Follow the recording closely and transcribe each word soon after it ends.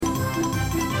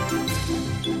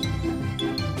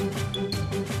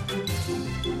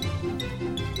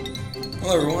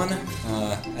Hello everyone,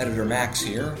 Editor Max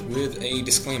here with a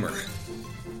disclaimer.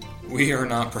 We are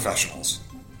not professionals.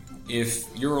 If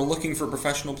you're looking for a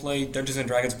professional play Dungeons &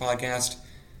 Dragons podcast,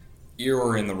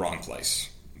 you're in the wrong place.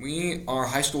 We are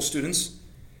high school students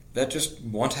that just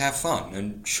want to have fun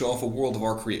and show off a world of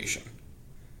our creation.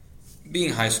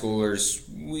 Being high schoolers,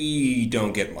 we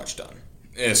don't get much done,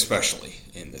 especially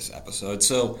in this episode,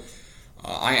 so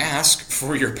I ask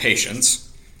for your patience.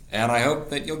 And I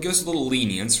hope that you'll give us a little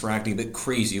lenience for acting a bit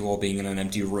crazy while being in an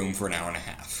empty room for an hour and a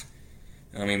half.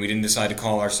 I mean, we didn't decide to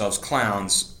call ourselves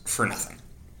clowns for nothing.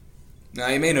 Now,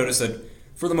 you may notice that,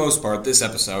 for the most part, this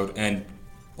episode, and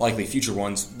likely future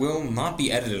ones, will not be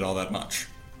edited all that much.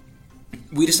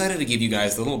 We decided to give you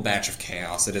guys the little batch of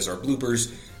chaos that is our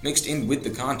bloopers mixed in with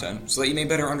the content, so that you may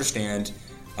better understand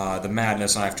the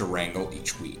madness I have to wrangle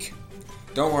each week.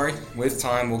 Don't worry, with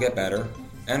time we'll get better.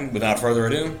 And without further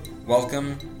ado,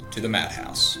 welcome to the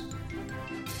Madhouse.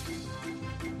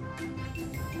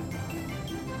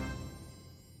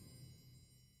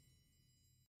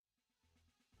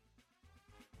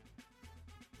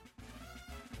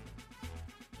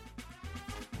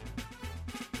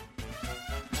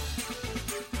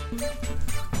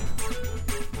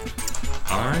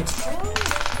 Alright,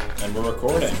 and we're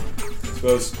recording. I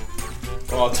suppose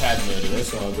we're all tad new to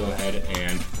this, so I'll go ahead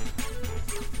and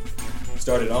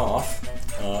start it off.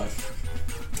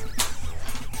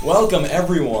 Welcome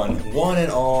everyone, one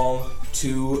and all,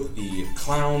 to the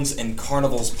Clowns and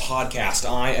Carnivals podcast.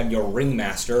 I am your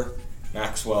ringmaster,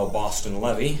 Maxwell Boston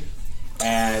Levy,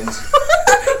 and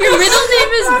your middle name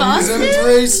is Boston? He's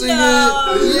embracing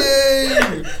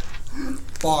it! Yay!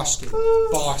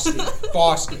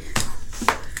 Boston.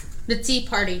 The Tea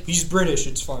Party. He's British,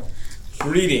 it's fine.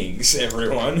 Greetings,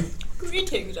 everyone.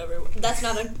 Greetings, everyone. That's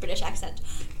not a British accent.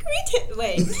 Greetings,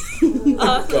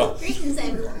 everyone.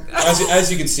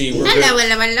 As you can see, we're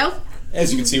hello.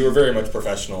 As you can see, we're very much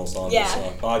professionals on this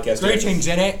podcast. Greetings,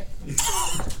 in it.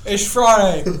 It's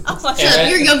Friday.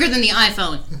 You're younger than the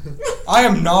iPhone. I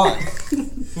am not.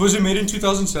 Was it made in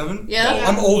 2007? Yeah.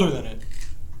 I'm older than it.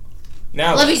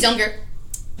 Now Levy's younger.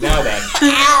 Now then.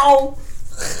 Ow!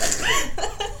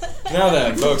 Now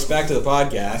then, folks, back to the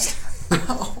podcast.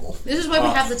 This is why we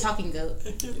have the talking goat.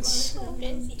 Yes.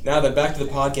 Now then, back to the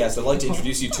podcast. I'd like to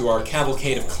introduce you to our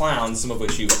cavalcade of clowns, some of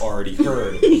which you've already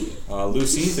heard.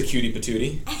 Lucy, the cutie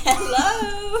patootie.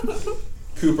 Hello.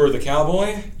 Cooper, the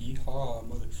cowboy. Yeehaw,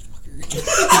 motherfucker.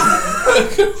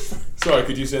 Sorry,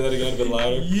 could you say that again a bit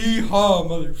louder? Yeehaw,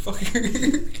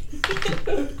 motherfucker.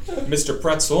 Mr.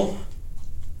 Pretzel.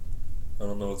 I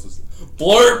don't know what's this.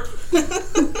 Blurp!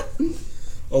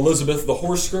 Elizabeth, the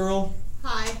horse girl.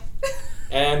 Hi.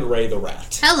 And Ray, the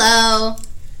rat. Hello.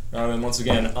 And once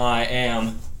again, I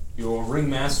am your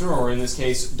ringmaster, or in this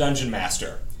case, dungeon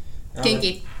master.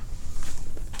 Kinky.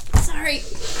 Sorry.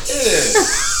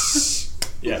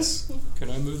 Yes. Can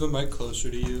I move the mic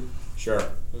closer to you? Sure.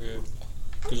 Okay.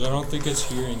 Because I don't think it's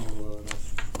hearing you well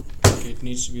enough. Like, it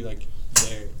needs to be, like,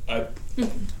 there. I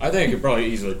think I could probably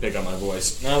easily pick up my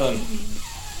voice. Now then.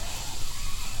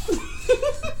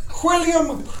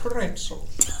 William Pretzel.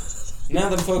 Now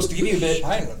then, folks, to give you a bit...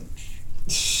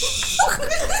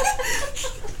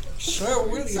 Sir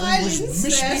William was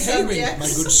misbehaving, my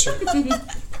good sir.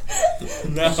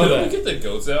 Now Should we then. get the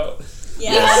goats out?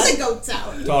 Yeah. Get the goats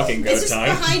out. Talking goat It's just time.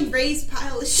 behind Ray's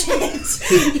pile of shit.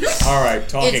 Alright,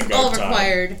 talking It's goat all time.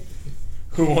 required.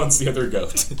 Who wants the other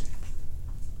goat?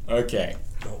 Okay.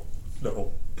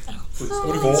 No. Please,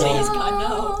 God,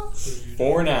 no.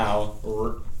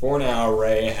 For now,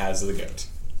 Ray has the goat.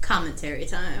 Commentary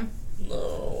time.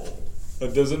 No.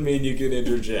 That doesn't mean you can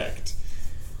interject.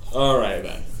 Alright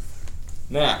then.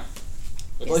 Now,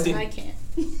 I'd like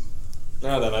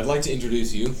to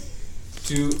introduce you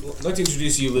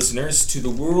listeners to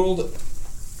the world.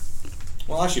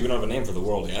 Well, actually, we don't have a name for the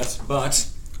world yet, but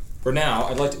for now,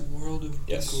 I'd like to. World of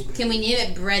Yes. Can we name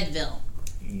it Breadville?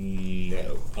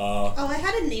 No. Oh, I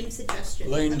had a name suggestion.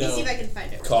 Let me see if I can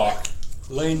find it. Cock.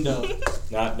 Landell.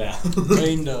 Not now.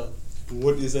 Landell.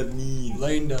 What does that mean?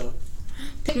 Landell.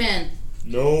 Pikmin.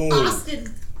 No.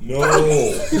 Austin. No.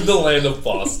 The land of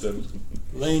Boston.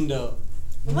 Landell.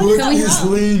 What is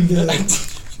Linda?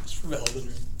 It's from Elden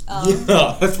Ring.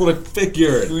 Yeah, that's what I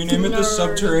figured. Do we name it the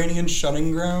Subterranean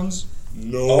Shunning Grounds?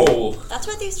 No. Oh. That's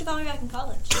what they used to call me back in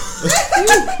college.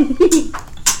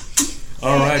 Alrighty.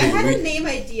 I had a name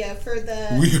idea for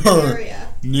the We are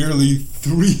area. nearly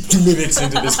 3 minutes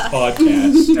into this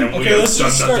podcast. And Okay, let's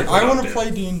just start. I want to play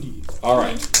D&D.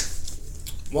 Alright.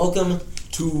 Welcome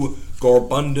to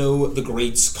Gorbundo the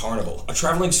Great's Carnival, a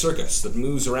traveling circus that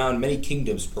moves around many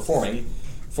kingdoms performing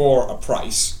for a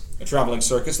price. A traveling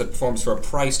circus that performs for a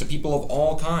price to people of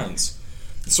all kinds.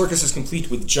 The circus is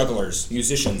complete with jugglers,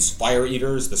 musicians, fire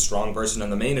eaters, the strong person, and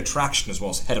the main attraction, as well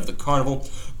as head of the carnival,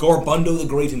 Gorbundo the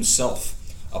Great himself.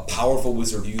 A powerful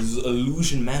wizard who uses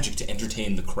illusion magic to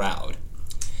entertain the crowd.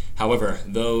 However,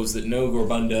 those that know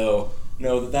Gorbundo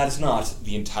know that that is not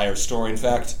the entire story. In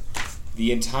fact,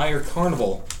 the entire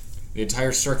carnival, the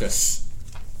entire circus,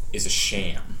 is a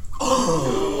sham.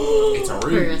 It's a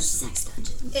ruse.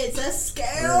 It's a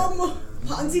scam!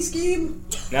 Ponzi scheme!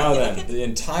 Now then, the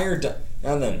entire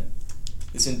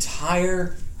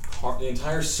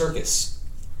circus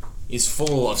is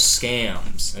full of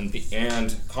scams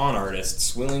and con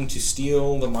artists willing to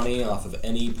steal the money off of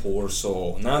any poor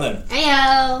soul. Now then,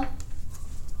 Heyo!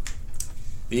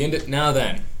 the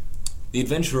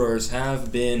adventurers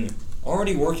have been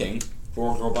already working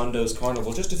for Gorbundo's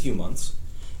carnival just a few months,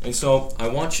 and so I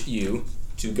want you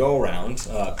to go around,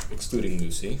 excluding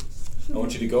Lucy. I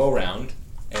want you to go around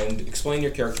and explain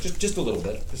your character just a little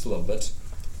bit.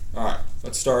 All right,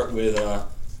 let's start with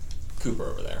Cooper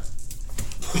over there.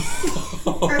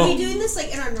 Are we doing this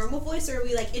like in our normal voice, or are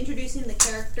we like introducing the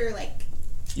character like?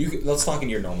 Let's talk in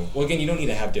your normal. Well, again, you don't need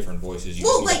to have different voices.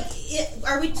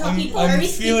 Are we talking? I'm are we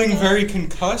feeling speaking, very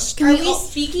concussed. Are we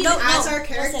speaking No, as no, our don't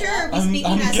character? say Or that. are we I'm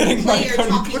speaking as getting the my player con-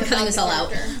 talking We're about cutting this the all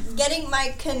out. character? Getting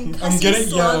my I'm concussy getting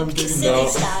slunk no. silly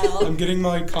style. I'm getting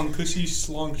my concussy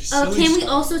slunk silly Can we style.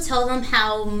 also tell them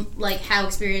how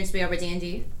experienced we are with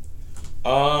D&D?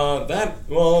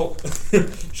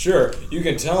 Sure, you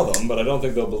can tell them, but I don't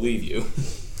think they'll believe you.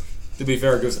 To be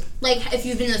fair, because Like, if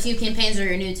you've been in a few campaigns or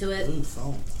you're new to it.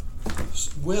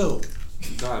 Will.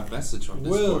 You got a message on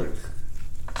Will. Discord.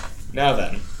 now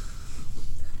then,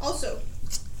 Also,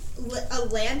 a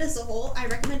land as a whole, I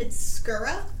recommended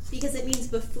Skura because it means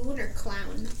buffoon or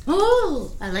clown.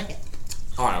 Oh, I like it.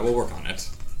 all right, we'll work on it.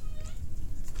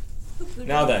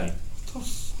 Now then,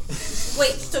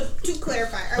 Wait, so to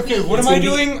clarify, are Okay, we? what It's am I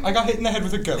gonna be- doing? I got hit in the head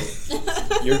with a goat.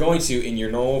 you're going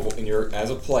to as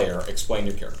a player, explain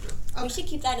your character. We should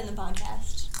keep that in the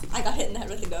podcast. I got hit in the head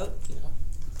with a goat.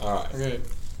 All right. Okay,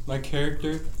 my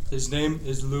character, his name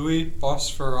is Louis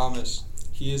Bosphorus.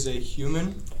 He is a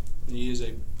human, and he is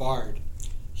a bard.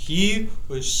 He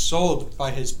was sold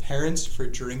by his parents for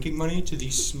drinking money to the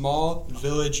small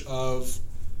village of...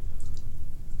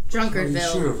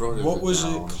 Drunkardville. What was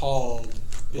it called?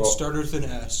 It Well- started with an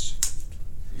S.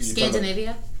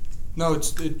 Scandinavia? No,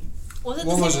 Was it What the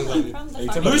was same it, one Lily? from the Are you farming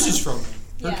talking Louis about- is from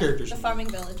her Yeah, character's the name. farming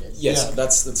villages. Yes, Yeah.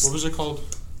 that's. What was it called?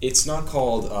 It's not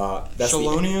called. That's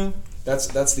Shalonia?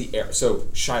 That's the area. So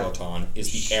Shiloton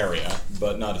is the area,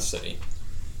 but not a city.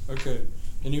 Okay.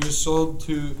 And he was sold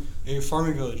to a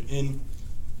farming village in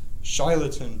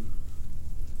Shiloton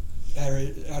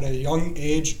at a young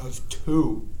age of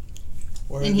 2.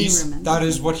 Or And at he least remembers. that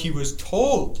is what he was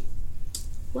told,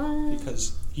 What?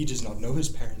 because he does not know his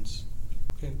parents.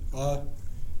 Okay.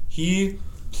 He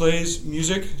plays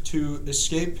music to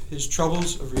escape his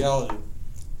troubles of reality.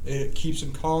 It keeps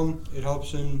him calm, it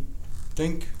helps him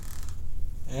think,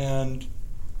 and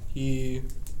he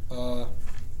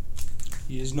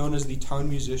is known as the town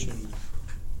musician.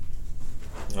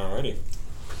 Alrighty.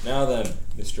 Now then,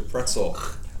 Mr. Pretzel,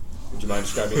 would you mind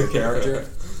describing your character?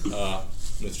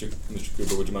 Mr.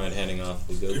 Cooper, would you mind handing off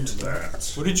the goat?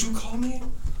 What did you call me?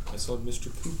 I said Mr.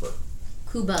 Cooper.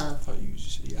 Kuba. I thought you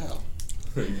said, yeah.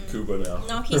 Cuba now.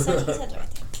 No, he said the right thing.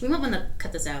 We might want to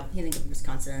cut this out. He didn't give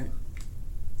Wisconsin.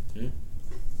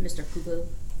 Mr. Kuba.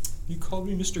 You called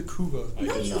me Mr. Kuba. I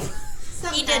did not. It's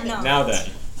not He did happening. not. Now then,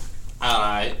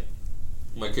 Alright.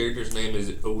 My character's name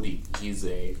is Odie. He's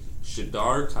a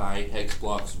Shadar Kai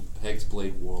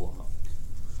Hexblade Warlock.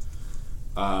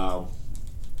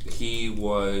 He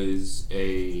was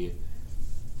a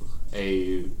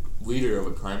leader of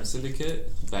a crime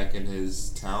syndicate back in his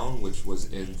town, which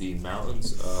was in the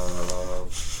mountains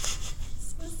of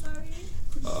So sorry.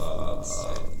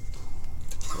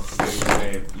 what's his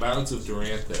name? Mountains of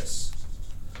Duranthus.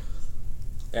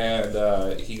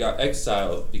 And he got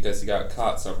exiled because he got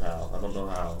caught somehow. I don't know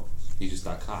how. He just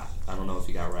got caught. I don't know if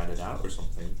he got ratted out or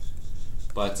something.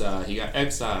 But he got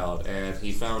exiled, and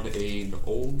he found an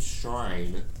old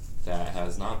shrine that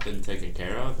has not been taken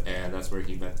care of, and that's where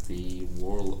he met the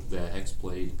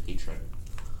Hexblade patron.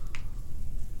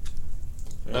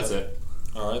 That's it.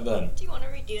 alright then. Do you want to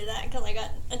redo that? Because I got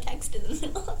a text in the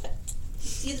middle of it.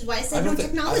 See, this is why I said no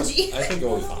technology. I think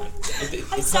it'll be fine.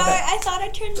 I'm It's sorry. not that, I thought I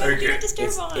turned my Okay.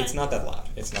 disturb on. it's not that loud.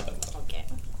 It's not that loud. Okay.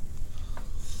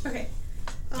 Okay.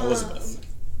 Elizabeth.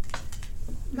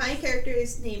 My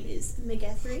character's name is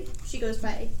Megethri. She goes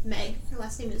by Meg. Her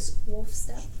last name is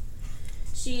Wolfstep.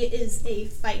 She is a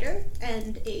fighter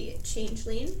and a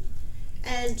changeling.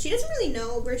 And she doesn't really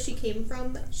know where she came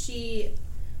from. She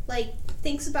like,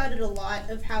 thinks about it a lot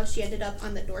of how she ended up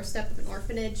on the doorstep of an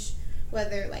orphanage,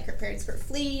 whether, like, her parents were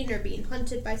fleeing or being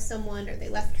hunted by someone, or they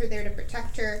left her there to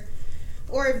protect her,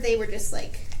 or if they were just,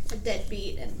 like, a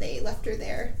deadbeat and they left her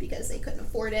there because they couldn't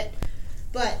afford it.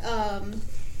 But,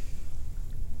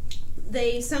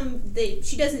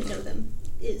 she doesn't know them,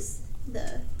 is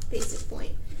the basic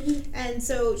point. And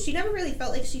so she never really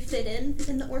felt like she fit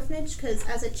in the orphanage, because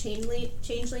as a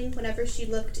changeling, whenever she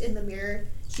looked in the mirror,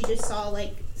 she just saw,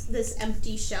 like, this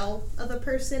empty shell of a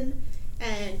person,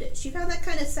 and she found that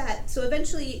kind of sad. So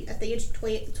eventually, at the age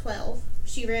of 12,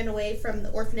 she ran away from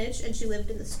the orphanage, and she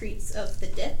lived in the streets of the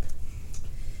Dip.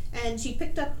 And she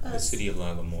picked up The city of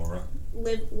Lilamora.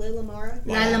 Lilamora?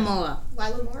 Lilamora.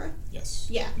 Lilamora? Yes.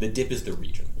 Yeah. The Dip is the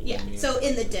region. Yeah, so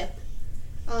in the Dip.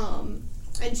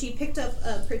 And she picked up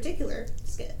a particular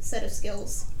set of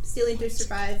skills, stealing to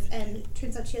survive, and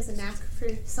turns out she has a knack for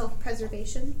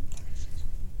self-preservation.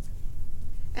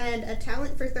 And a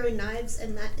talent for throwing knives,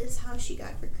 and that is how she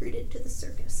got recruited to the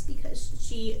circus, because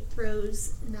she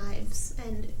throws knives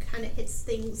and kind of hits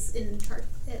things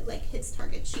hits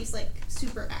targets. She's, like,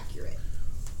 super accurate.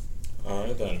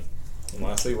 Alright then. And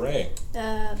lastly, Ray.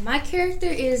 My character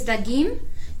is Dagim.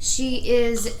 She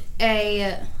is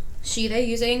they're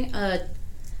using a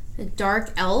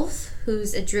dark elf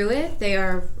who's a druid. They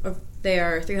are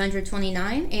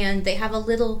 329, and they have a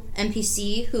little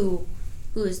NPC who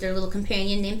is their little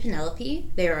companion named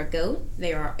Penelope. They are a goat.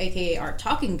 They are aka our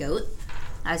talking goat,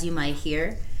 as you might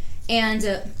hear. And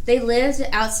they lived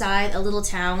outside a little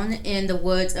town in the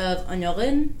woods of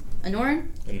Anoran.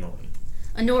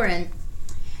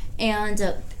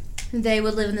 And they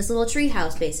would live in this little tree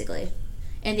house, basically.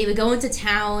 And they would go into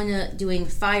town doing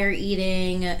fire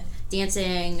eating,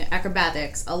 dancing,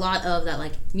 acrobatics, a lot of that,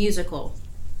 like, musical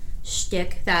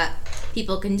shtick that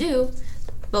people can do.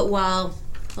 But while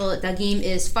Dagim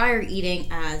is fire eating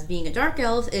as being a dark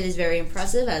elf, it is very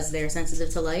impressive as they're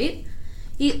sensitive to light.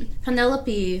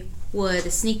 Penelope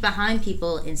would sneak behind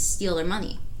people and steal their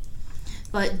money.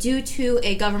 But due to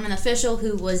a government official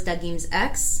who was Dagim's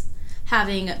ex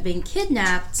having been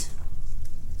kidnapped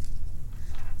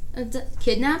and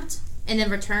then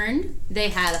returned, they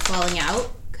had a falling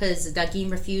out because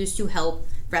Dagim refused to help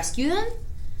rescue them.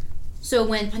 So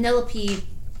when Penelope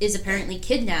is apparently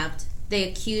kidnapped,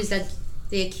 Dagim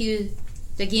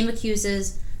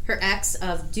accuses her ex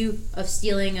of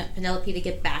stealing Penelope to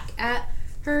get back at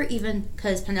her, even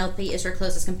because Penelope is her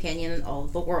closest companion in all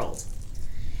of the world.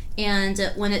 And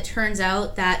when it turns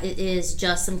out that it is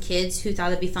just some kids who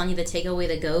thought it'd be funny to take away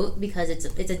the goat because it's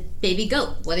a baby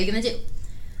goat, what are you gonna do?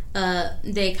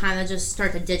 They kind of just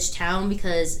start to ditch town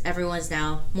because everyone's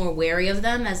now more wary of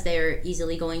them, as they're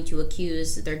easily going to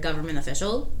accuse their government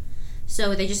official.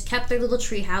 So they just kept their little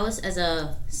tree house as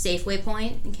a safe way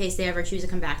point in case they ever choose to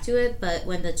come back to it. But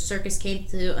when the circus came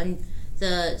to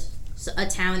a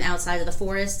town outside of the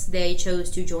forest, they chose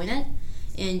to join it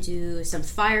and do some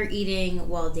fire eating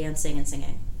while dancing and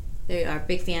singing. They are a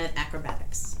big fan of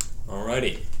acrobatics.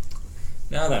 Alrighty.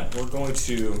 Now then, we're going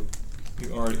to...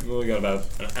 We've only got about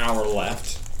an hour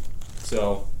left,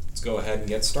 so let's go ahead and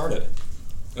get started.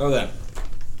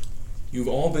 You've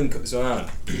all been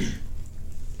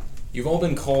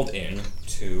called in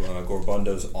to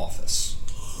Gorbundo's office,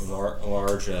 a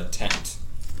large tent.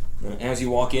 And as you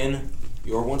walk in,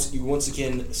 you once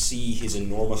again see his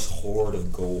enormous hoard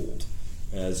of gold,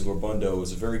 as Gorbundo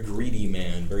is a very greedy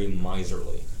man, very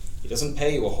miserly. He doesn't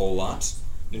pay you a whole lot.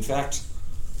 In fact,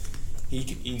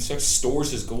 he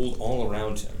stores his gold all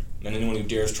around him, and anyone who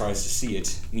dares tries to see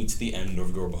it meets the end of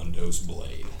Gorbundo's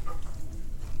blade.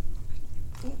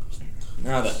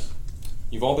 Now then,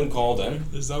 you've all been called in.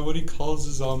 Is that what he calls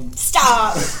his,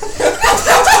 Stop! This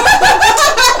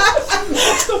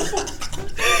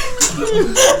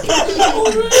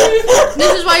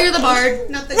is why you're the bard.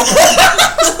 Not the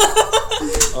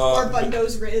or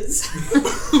Bundo's Riz.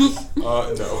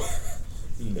 No.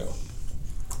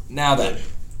 Now then,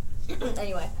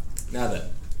 Anyway.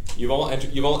 you've all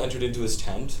entered into his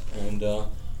tent, and what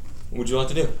would you like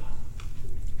to do?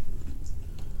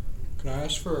 Can I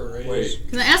ask for a raise? Wait.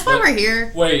 Can I ask why we're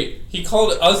here? Wait, he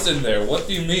called us in there. What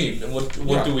do you mean? And what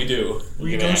Yeah. do we do?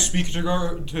 We go speak to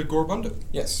Gorbundo.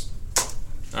 Yes.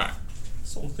 Alright.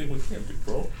 Something we can't do,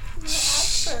 bro.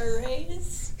 Ask for a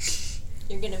raise.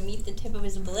 You're gonna meet the tip of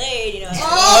his blade, you know.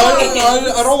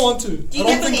 I don't want to. Do you I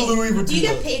don't get think paid? Louis would Do you do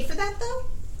get that. paid for that though?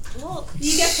 Well, Do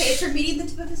you get paid for meeting the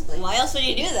tip of his blade? why else would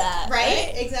you do that?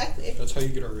 Right? Exactly. That's how you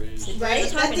get a raise. Right?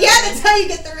 That's talking That's how you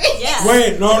get the raise. Yeah.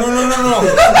 Wait, no.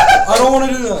 I don't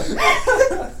want to do that.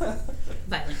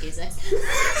 Violent music.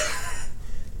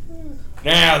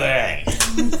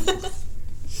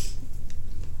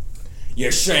 You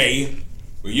see,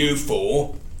 with you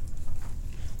four,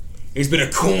 he's been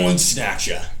a coin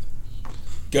snatcher.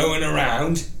 Going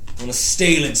around on a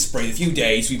stealing spree the few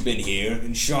days we've been here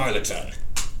in Charlottetown.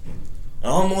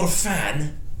 And I'm not a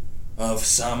fan of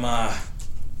some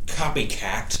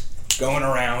copycat going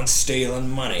around stealing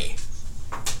money.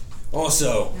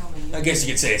 Also, I guess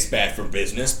you could say it's bad for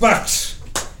business, but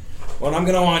what I'm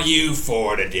gonna want you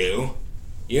four to do,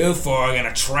 you four are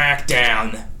gonna track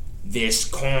down this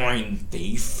coin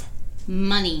thief.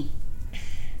 Money.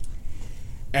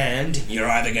 And you're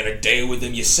either gonna deal with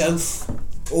him yourself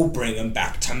or bring him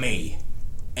back to me,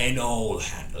 and I'll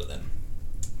handle them.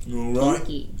 Alright?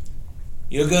 Pinky.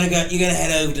 You're gonna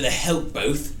head over to the help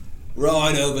booth,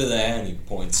 right over there, and he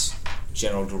points in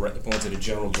a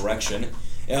general direction.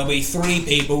 There'll be 3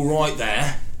 people right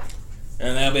there,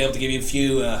 and they'll be able to give you a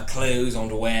few clues on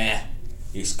to where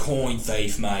this coin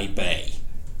thief may be.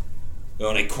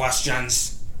 Got any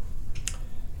questions?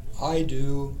 I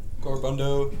do.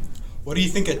 Gorbundo, what do you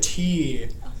think of tea?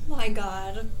 Oh my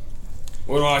god.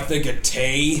 What do I think of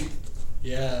tea?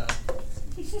 Yeah.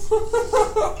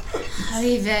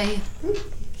 Arrive.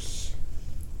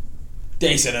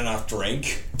 Decent enough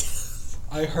drink.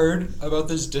 I heard about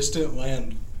this distant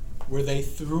land where they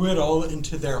threw it all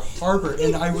into their harbor,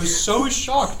 and I was so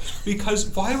shocked because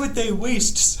why would they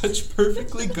waste such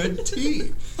perfectly good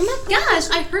tea? Oh my gosh,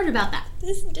 I heard about that.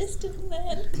 This distant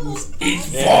land called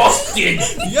It's Boston!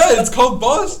 Yeah, it's called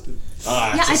Boston.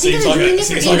 Ah, Yeah, it I just think seems they're doing like it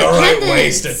seems for like a right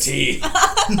independence. waste of tea.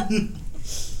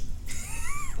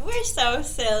 We're so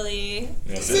silly.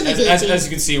 Yes, Silly as goofy. you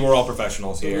can see, we're all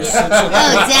professionals here. Oh,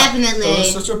 That was definitely.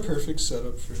 such a perfect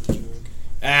setup for a joke.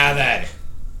 Then,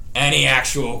 any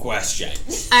actual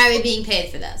questions? Are we being paid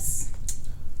for this?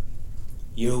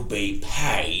 You'll be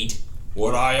paid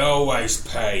what I always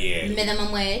pay you.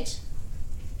 Minimum wage?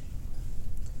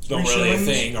 It's not 3 really a shillings?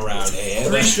 thing around here.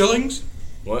 3 shillings?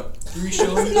 What? 3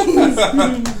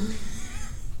 shillings?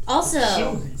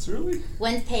 Also, Really?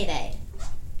 when's payday?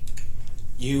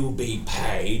 You'll be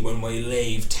paid when we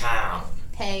leave town.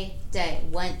 Payday.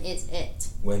 When is it?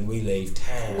 When we leave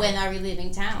town. When are we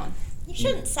leaving town? You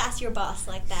shouldn't sass your boss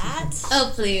like that.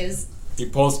 Oh, please. He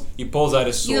pulls out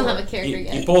his sword. You don't have a character he,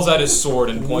 yet. He pulls out his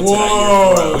sword and points it The at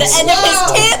your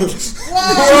end of his tip!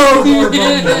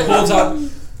 throat. Pulls out.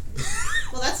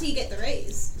 Well, that's how you get the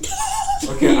raise.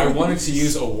 Okay, I wanted to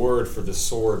use a word for the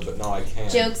sword, but now I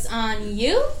can't. Joke's on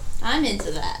you? I'm into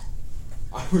that.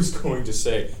 I was going to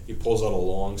say he pulls out a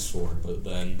long sword, but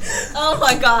then. Oh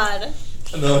my god.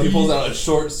 No, he pulls out a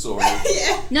short sword.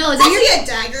 Yeah. No, is that Actually, a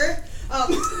dagger.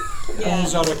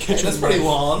 Pulls out a kitchen That's pretty knife.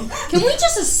 long. Can we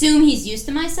just assume he's used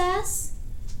to my sass?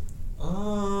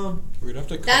 We'd have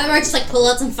to cut That or I just like pull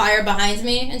out some fire behind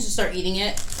me and just start eating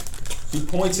it. He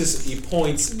points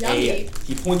Yummy.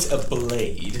 a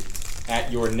blade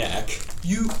at your neck.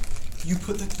 You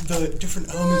put the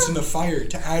different elements in the fire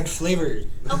to add flavor.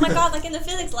 Oh my god, like in the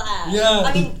physics lab. Yeah.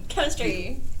 I mean,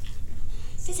 chemistry.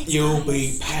 Physics You'll labs.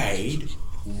 be paid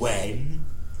when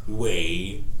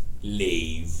we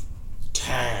leave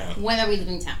town When are we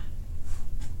leaving town?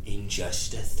 in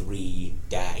just 3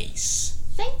 days.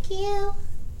 Thank you.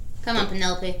 Come on,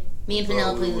 Penelope. Me and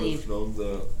Penelope leave.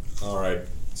 All right.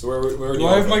 So where do Do you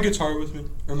I have go? my guitar with me?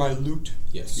 Or my lute?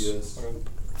 Yes. Yes.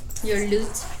 Your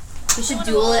loot. We should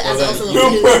duel it as Well, also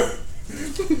then-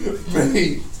 a loot.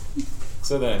 Right.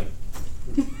 So then,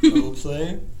 I will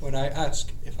play when I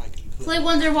ask if I can play. Play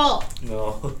Wonderwall.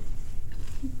 no.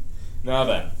 Now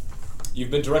then, you've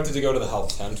been directed to go to the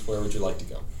health tent. Where would you like to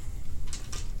go?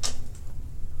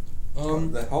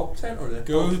 The help tent or the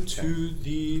Go help to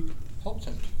the help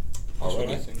tent. That's what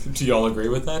I think. Do y'all agree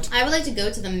with that? I would like to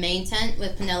go to the main tent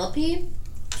with Penelope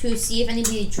to see if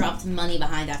anybody dropped money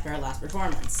behind after our last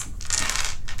performance.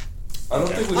 I don't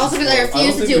think we Also, should because I split- refuse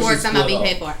don't to think do we work should I'm not split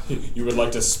being up. paid for. You would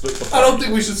like to split the. I don't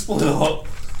think we should split up.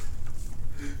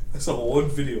 I saw one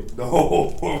video.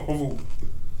 No.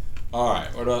 All right.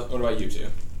 What about you two?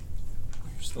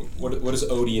 What does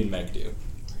Odie and Meg do?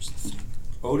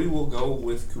 Odie will go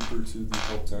with Cooper to the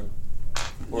help tent.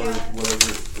 Or Yeah.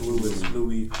 whatever.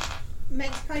 Louis.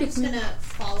 Meg's probably just gonna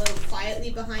follow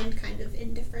quietly behind, kind of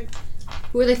indifferent.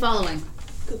 Who are they following?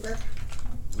 Cooper,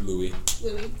 Louis.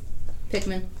 Louis.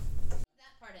 Pikmin.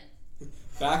 That part in.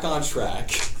 Back on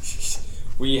track.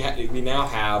 We now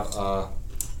have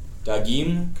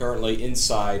Dagim currently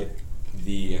inside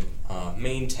the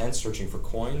main tent searching for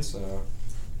coins.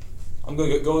 I'm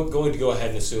going to go ahead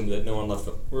and assume that no one left.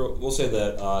 We'll say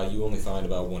that you only find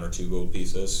about 1 or 2 gold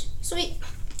pieces. Sweet.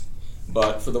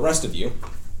 But for the rest of you,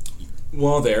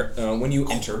 while there, when you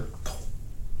enter,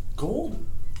 Gold?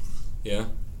 yeah.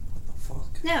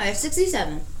 Fuck. Now I have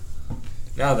 67.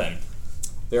 Now then,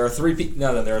 There are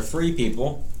three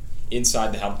people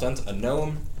inside the help tent: a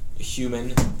gnome, a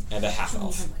human, and a half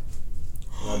elf.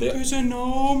 There's a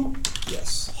gnome.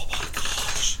 Yes. Oh my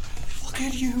gosh! Look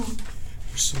at you.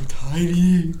 You're so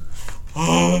tiny.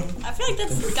 Ah, I feel like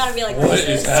that's gotta be like What racist.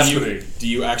 is happening? Do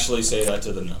you actually say that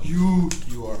to the gnome?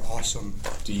 you are awesome.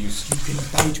 Do you You can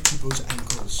bite people's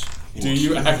ankles. do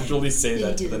you actually say Yeah,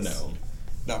 that you to do the this. gnome?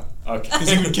 No, Okay. because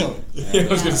he would kill it. Yeah, I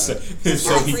was gonna say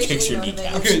so he Racially kicks your knee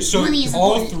motivated. out. Okay, so Money is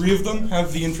all important. 3 of them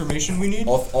have the information we need.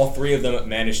 All three of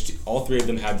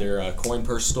them had their coin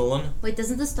purse stolen. Wait,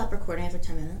 doesn't this stop recording after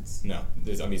 10 minutes? No,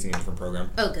 I'm using a different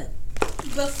program. Oh, good.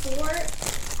 Before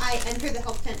I enter the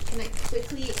help tent, can I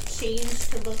quickly change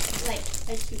to look like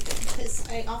a human? Because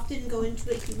I often go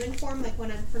into a human form, like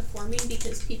when I'm performing,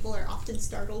 because people are often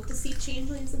startled to see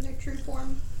changelings in their true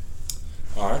form.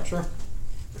 All right, sure.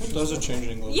 What does a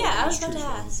changeling look Yeah, like? I in was its about to true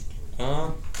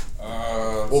form?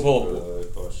 ask.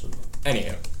 Good question.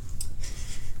 Anyhow,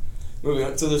 moving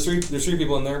on. So there's three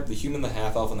people in there: the human, the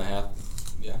half elf, and the half.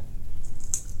 Yeah,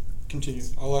 Continue.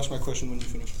 I'll ask my question when you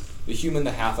finish. the human,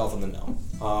 the half elf, and the gnome.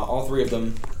 All three of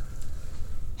them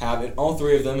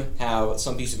have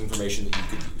some piece of information that you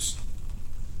could use.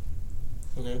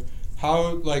 Okay.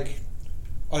 How, like,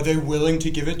 are they willing to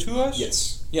give it to us?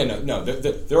 Yes. Yeah. No.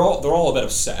 They're all a bit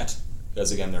upset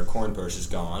because again their coin purse is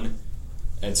gone,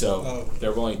 and so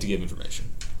they're willing to give information.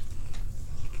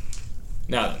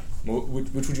 Now then,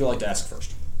 which would you like to ask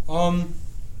first?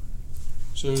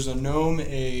 So there's a gnome,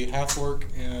 a half orc,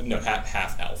 and No,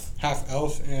 half elf. half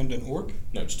elf, and an orc.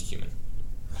 No, just a human.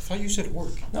 I thought you said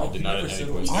orc. No, did not. never Any said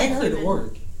points. I heard human.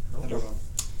 orc. I don't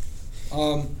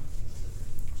know.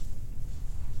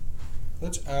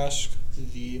 Let's ask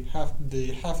the half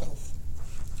elf.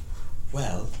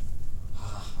 Well,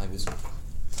 I was.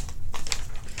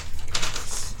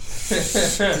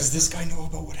 Does this guy know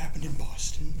about what happened in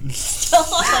Boston?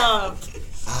 Stop.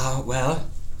 Well,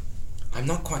 I'm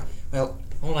not quite. Well,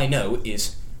 all I know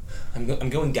is I'm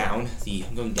going down,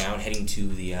 heading to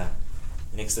the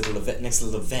next little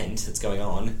event that's going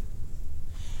on,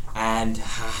 and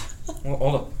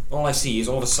all I see is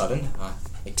all of a sudden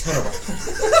I turn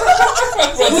around.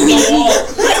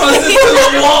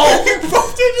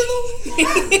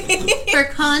 For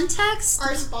context,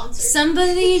 Our sponsor.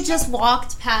 somebody just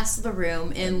walked past the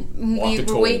room and Walked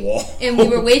into a wall. we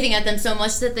were waving at them so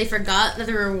much that they forgot that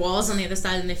there were walls on the other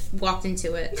side and they walked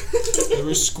into it. They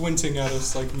were squinting at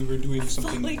us like we were doing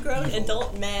something. Fully grown evil.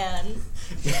 adult man.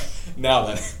 Now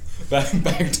then,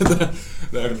 back to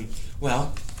the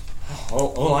well.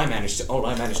 All I managed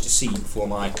to see before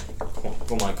my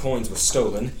coins were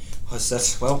stolen was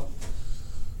that, well,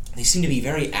 they seem to be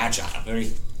very agile,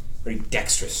 very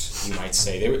dexterous, you might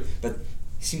say. But they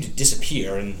seem to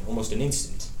disappear in almost an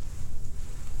instant.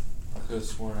 I could have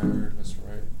sworn I heard Mr.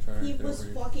 Wright trying He to get was over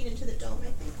here. walking into the dome,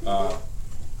 I think.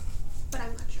 But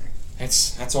I'm not sure.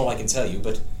 That's all I can tell you.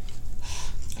 But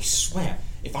I swear,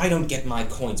 if I don't get my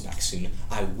coins back soon,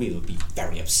 I will be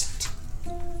very upset.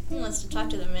 He wants to talk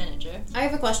to the manager. I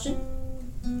have a question.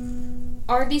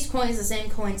 Are these coins the same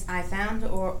coins I found,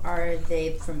 or are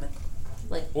they from the,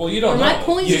 like... Well, you don't Are my know.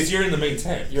 coins- Yes, you're in the main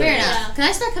tent. You're Fair in the- enough. Can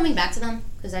I start coming back to them?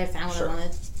 Because I found what Sure. I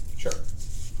wanted. Sure.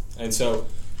 And so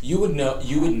you would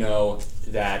know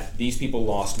that these people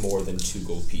lost more than 2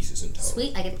 gold pieces in total.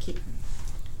 Sweet, I get to keep them.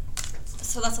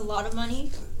 So that's a lot of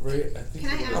money. Right? I think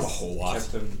Can I we ask- Not a whole lot.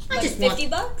 kept them. I Like just want...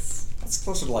 $50? That's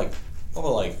closer to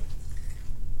probably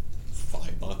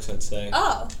 $5, I'd say.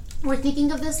 Oh. We're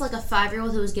thinking of this like a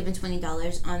 5-year-old who was given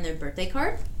 $20 on their birthday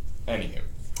card. Anywho.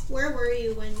 Where were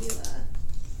you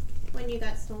when you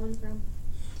got stolen from?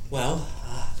 Well,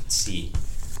 let's see.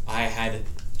 I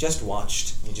just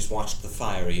watched the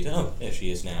fire eater. Oh, there she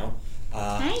is now.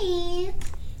 Hi.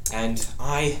 And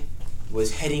I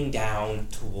was heading down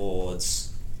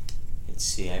towards, let's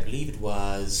see, I believe it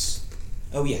was,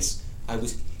 oh yes, I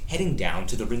was heading down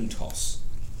to the ring toss.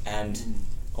 And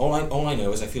all I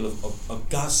know is I feel a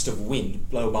gust of wind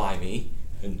blow by me,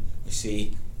 and I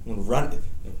see one run,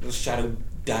 a little shadow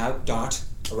dart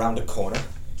around a corner,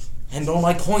 and all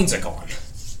my coins are gone.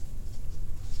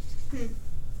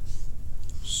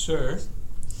 Sir,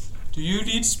 do you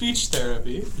need speech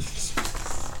therapy?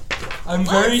 I'm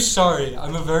very sorry.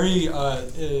 I'm a very,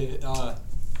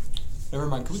 never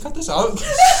mind. Can we cut this out?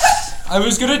 I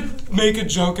was gonna make a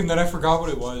joke and then I forgot what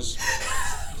it was.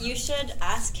 You should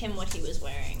ask him what he was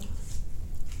wearing.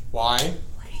 Why?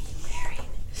 What are you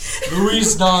wearing?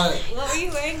 Louis not. What were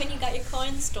you wearing when you got your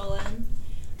coins stolen?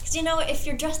 Because, you know, if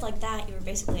you're dressed like that, you were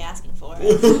basically asking for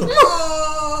it.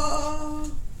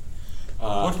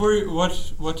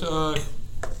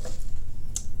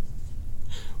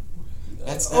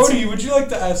 That's Odie, would you like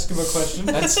to ask him a question?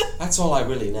 that's all I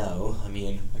really know. I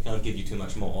mean, I can't give you too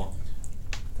much more.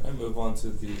 Can I move on to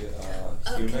the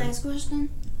Can human? I ask a question?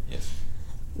 Yes.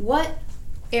 What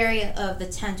area of the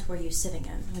tent were you sitting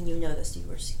in when you noticed you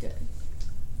were good?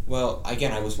 Well,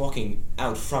 again, I was walking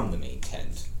out from the main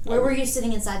tent. Where were you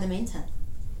sitting inside the main tent?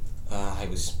 I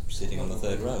was sitting on the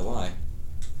third row. Why?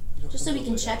 Just so we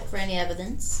can check for any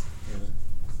evidence.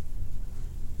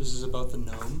 This is about the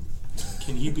gnome.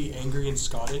 Can he be angry and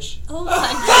Scottish? Oh my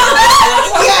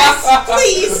god. Yes,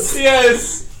 please.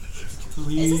 Yes!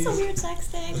 Please. Is this a weird sex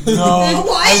thing? No.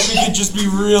 What? I think it'd just be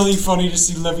really funny to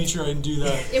see Levy try and do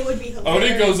that. It would be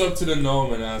hilarious. Odie goes up to the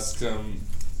gnome and asks him,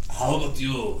 "How about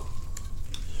you?"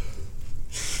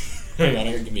 Hang on,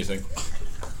 give me a sec.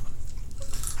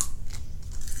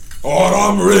 Oh,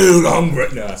 I'm real hungry.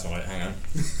 No, that's not it. Hang on.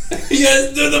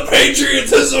 Yes, the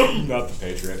patriotism! Not the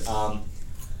Patriot.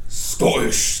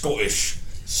 Scottish.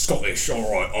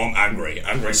 All right, I'm angry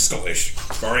Scottish,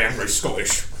 very angry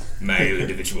Scottish male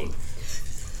individual.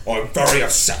 I'm very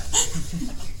upset.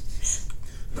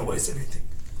 No, it's anything.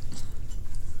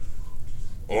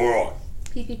 All right.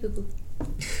 Pee pee poo poo.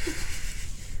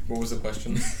 What was the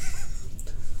question?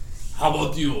 How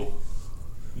about you,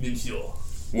 Monsieur?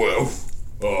 Well,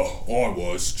 I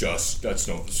was just. That's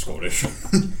not Scottish.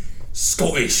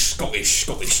 Scottish.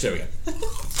 There we go.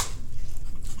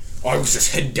 I was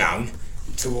just heading down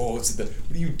towards the.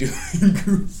 What are you doing?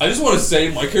 I just want to say,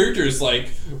 my character is like,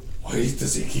 why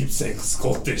does he keep saying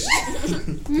Scottish?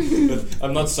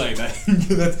 I'm not saying that.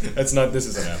 That's not. This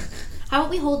isn't him. How about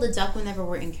we hold the duck whenever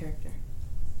we're in character?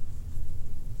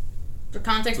 For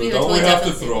context, So we would don't we totally have to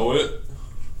definitely- throw it?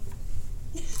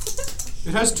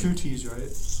 It has 2 T's, right?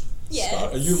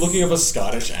 Yes. Are you looking up a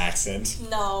Scottish accent?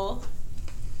 No.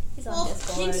 He's on Well,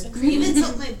 Discord. thanks, Cravens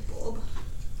up my bulb.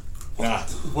 Ah,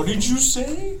 What did you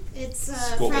say? It's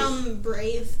What from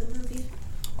Brave, the movie.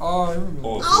 Oh, I remember.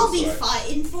 Oh, I'll so be sorry.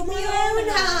 fighting for my own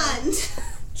hand.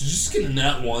 Did you just get a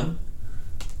nat one?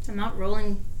 I'm not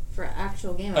rolling for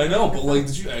actual game. I know, but like,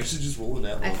 did you actually just roll a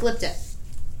nat one? I flipped it.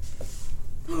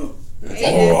 all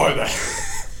right then.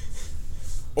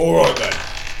 All right then.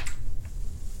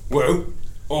 Well,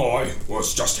 I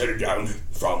was just headed down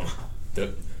from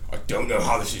the. I don't know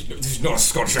how this is. This is not a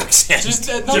Scottish accent. Just,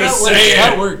 no, Just that works. say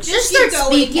That it. works. Just keep start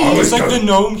going. speaking. I was It's like going- the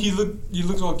gnome. He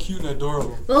looks all cute and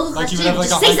adorable. Well, Like he would have like a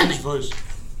just say high pitched something. voice.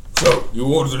 So you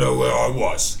wanted to know where I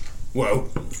was? Well,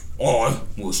 I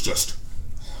was just.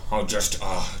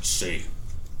 Let's see.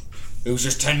 It was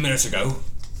just 10 minutes ago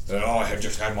that I had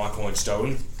just had my coin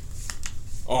stolen.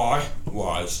 I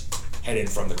was heading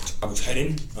from the. I was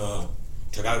heading to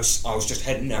go. I was just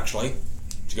heading actually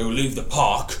to go leave the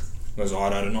park because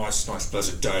I'd had a nice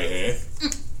pleasant day here.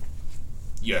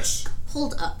 Yes.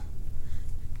 Hold up.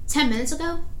 10 minutes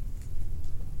ago?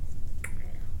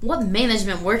 What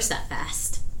management works that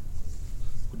fast?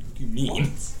 What do you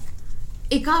mean?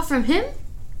 It got from him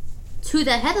to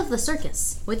the head of the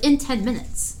circus within 10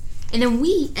 minutes. And then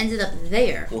we ended up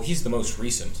there. Well, he's the most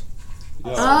recent.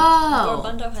 Oh.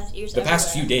 Orbundo has ears The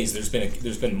past few everywhere. days,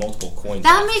 there's been multiple coins.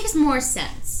 That makes more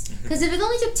sense. Because if it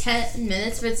only took 10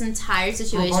 minutes for this entire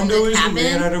situation Armando to isn't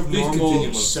made out happen. of Please normal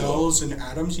continue, cells and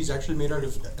atoms. He's actually made out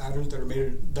of atoms that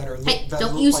are Hey, that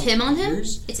don't look use like him on him.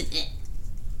 ears. It's an it.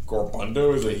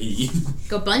 Gorbundo is a he.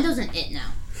 Gobundo's an it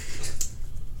now.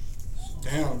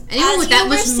 Damn, Anyone As with you that were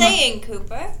much saying,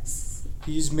 Cooper.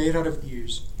 he's made out of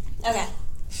ears. Okay.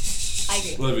 I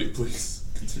agree. Levy, please.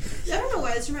 I don't know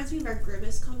why this reminds me of our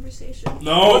Grimace conversation.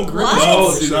 No, Grimace?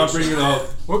 no, do not bring it up.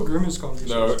 What Grimace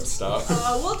conversation? No, stop.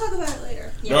 We'll talk about it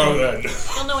later. Now then,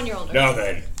 You'll know when you're older. now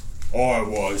then, I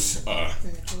was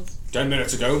 10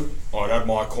 minutes ago. I'd had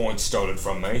my coin stolen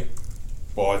from me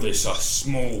by this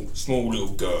small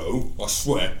little girl. I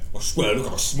swear, look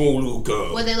at a small little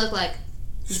girl. What they look like.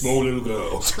 Small little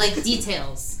girl. Like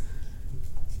details.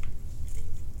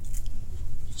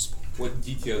 What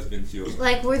details been to you?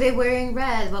 Like, were they wearing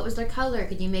red? What was their color?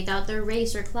 Could you make out their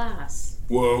race or class?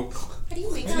 Well, How do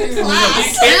you make that a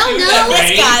class? I don't know.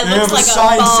 This guy They have looks a like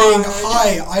sign a saying, bard.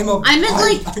 "Hi, I'm a."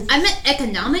 I meant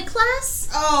economic class?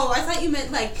 Oh, I thought you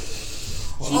meant like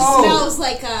she Oh. smells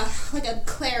like a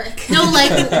cleric. No, like,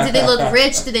 did they look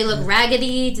rich? Did they look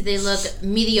raggedy? Did they look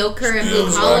mediocre and blue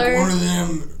Smells like one collar? of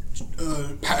them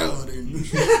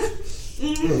paladins.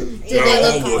 Did they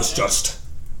I look was just.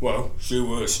 Well, she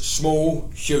was small,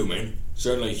 human,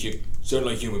 certainly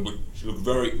human, but she looked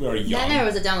very, very That young.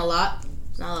 narrows it down a lot.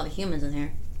 There's not a lot of humans in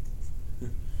here.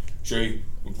 She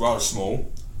was rather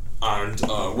small, and,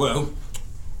 well,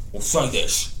 I'll say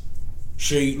this.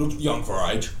 She looked young for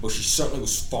her age, but she certainly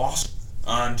was fast,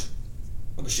 and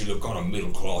I guess she looked kind of middle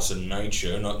class in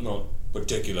nature, not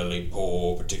particularly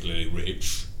poor, particularly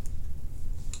rich.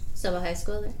 So a high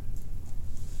schooler?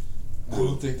 I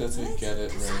don't think that's how you get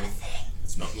it, Ray.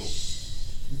 It's not good.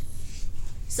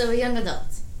 So a young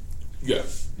adult. Yeah,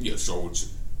 so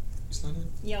it's... Is that it?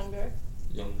 Younger.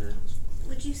 Younger.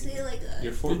 Would you say like a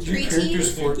You're 14. Your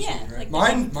character's 14, Yeah, right?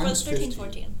 like Mine's 13, 15.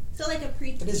 14. so like a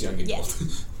pre? It is young adult.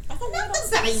 Yes. I thought that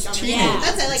That's not young. teenage. Yeah,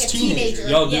 that's like It's a teenager. teenager.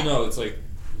 Y'all do Yeah. know it's like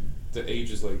the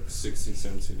age is like 16,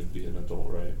 17 to be an adult,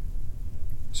 right?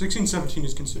 16, 17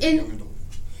 is considered In- young adult.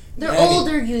 They're Maybe.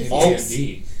 older youth. Oh.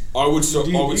 D&D. I would say,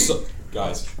 D&D?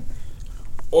 guys,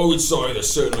 I would say they're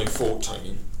certainly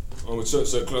 14. I would say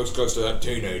close to that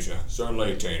teenager.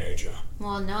 Certainly a teenager.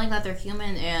 Well, knowing that they're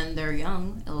human and they're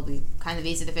young, it'll be kind of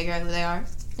easy to figure out who they are.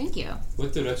 Thank you.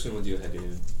 What direction would you head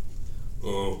in?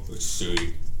 Oh, let's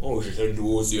see. I was just heading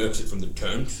towards the exit from the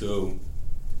tent, so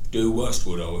due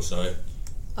westward, I would say.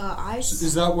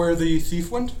 Is that where the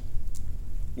thief went?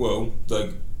 Well,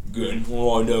 like, again,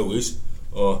 all I know is,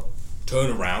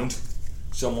 turn around,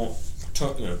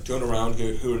 turn around,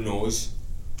 hear a noise,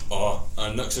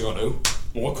 and next thing I know,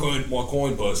 my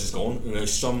coin purse is gone, and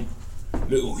there's some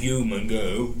little human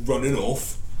girl running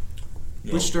off.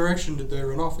 You Which know, direction did they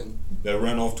run off in? they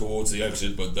ran off towards the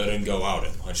exit, but they didn't go out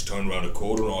it. I just turned around a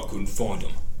corner and I couldn't find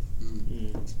them.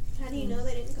 How do you know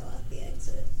they didn't go out the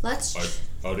exit? Let's.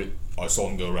 I saw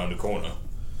them go around the corner.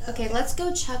 Okay, let's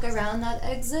go check around that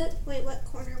exit. Wait, what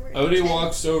corner were you Odie in?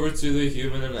 walks over to the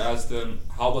human and asks them,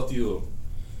 "How about you?"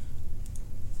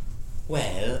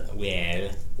 Well,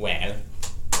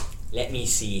 let me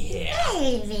see here.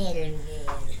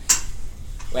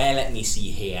 Well, let me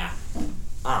see here.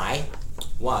 I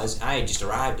had just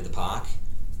arrived at the park.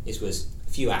 This was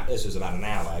about an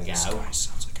hour ago. This guy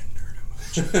sounds like a nerd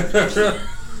emoji.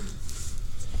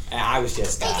 I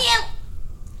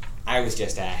was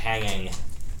just hanging.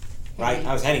 Right,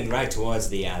 I was heading right towards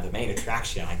the main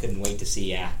attraction. I couldn't wait to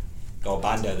see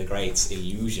Gorbando the Great's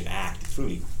illusion act.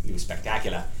 It was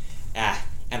spectacular. And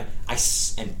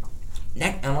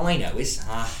all I know is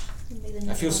I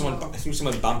feel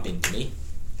someone bump into me,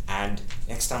 and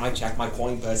next time I check, my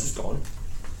coin purse is gone.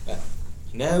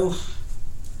 No,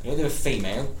 I know they were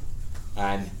female,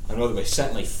 and I know they were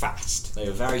certainly fast. They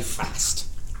were very fast.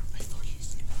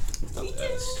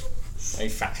 Very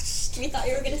fast. We thought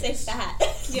you were gonna say fat.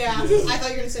 Yeah, I thought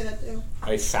you were gonna say that too.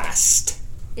 Very fast.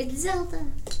 It's Zelda.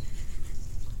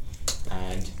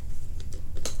 And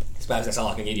I suppose that's all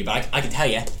I can give you, but I can tell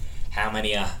you how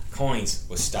many coins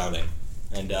were stolen.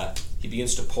 And he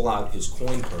begins to pull out his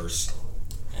coin purse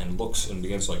and looks and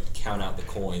begins to count out the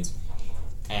coins.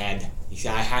 And he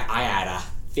said, I had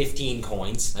 15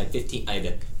 coins. I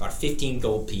had about 15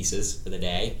 gold pieces for the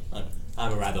day.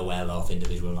 I'm a rather well-off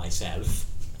individual myself.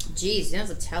 Jeez, you don't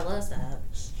have to tell us that.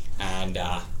 And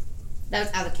That was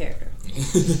out of character.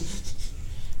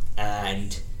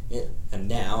 and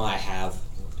now I have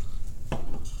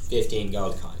 15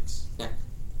 gold coins. Now,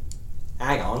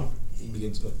 hang on. He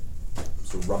begins to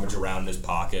rummage around in his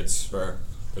pockets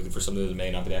looking for something that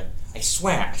may not be there. I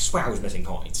swear I was missing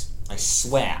coins. I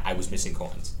swear I was missing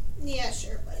coins. Yeah,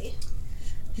 sure, buddy.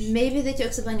 Maybe they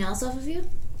took something else off of you?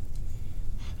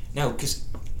 No, because,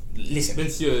 listen.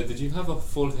 Monsieur, did you have a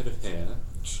full head of hair?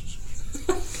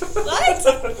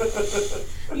 What?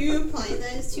 You implying that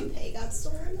his toupee got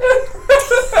stolen?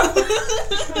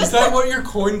 Is that what your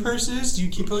coin purse is? Do you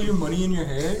keep all your money in your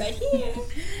hair? Right here.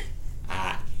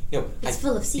 No, It's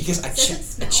full of secrets. because Does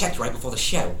it I smell? checked right before the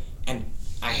show, and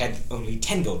I had only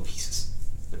 10 gold pieces.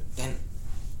 But then...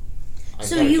 I'm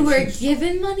So very you were confused.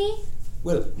 given money?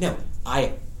 Well, no,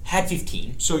 I had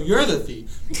 15. So you're the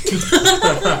thief.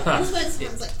 That's what it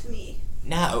sounds like to me.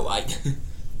 No,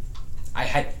 I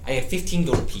had 15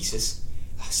 gold pieces.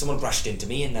 Someone brushed into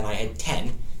me, and then I had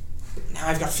 10. But now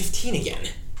I've got 15 again.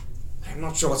 I'm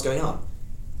not sure what's going on.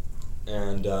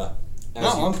 And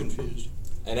I'm confused.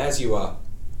 And as you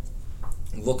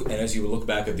look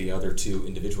back at the other two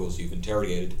individuals you've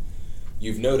interrogated,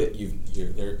 you've noted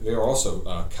they're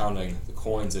also counting the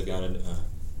coins. They've got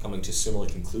coming to similar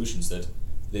conclusions that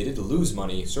they did lose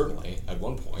money certainly at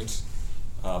one point,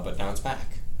 but now it's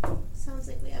back. Sounds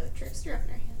like we have a trickster on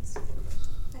our hands.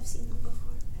 I've seen them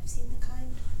before. I've seen the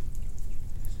kind.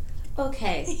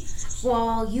 Okay.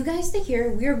 While you guys stay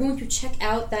here, we are going to check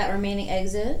out that remaining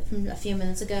exit from a few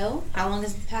minutes ago. How long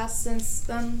has passed since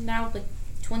now? Like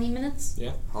 20 minutes?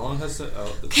 Yeah. How long has the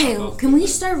Okay, can we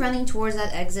start running towards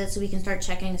that exit so we can start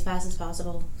checking as fast as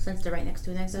possible since they're right next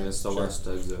to an exit? It's the west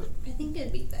exit. I think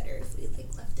it'd be better if we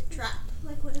left it trapped.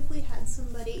 Like, what if we had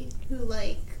somebody who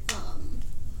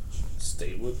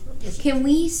Stay with them. Can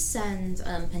we send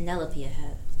Penelope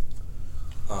ahead?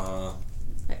 Uh,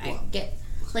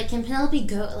 Like, can Penelope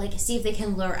go, like, see if they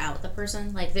can lure out the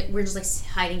person? Like, we're just, like,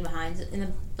 hiding behind,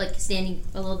 like, standing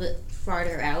a little bit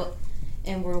farther out,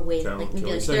 and we're waiting, like,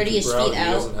 maybe, like, 30-ish feet He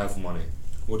out. doesn't have money.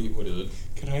 What is it?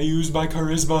 Can I use my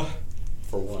charisma?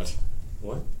 For what?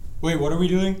 What? Wait, what are we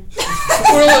doing?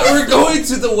 we're going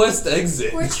to the west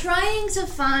exit. We're trying to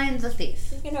find the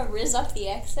thief. You're gonna riz up the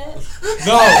exit?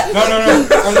 No. Are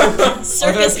there people?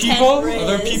 Circus Are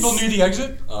there tent people riz. near the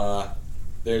exit?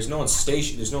 There's no one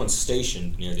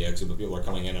stationed near the exit, but people are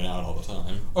coming in and out all the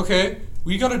time. Okay,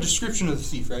 we got a description of the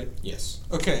thief, right? Yes.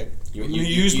 Okay, You- you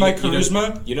you- use you- my you know-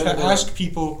 charisma you know to the- ask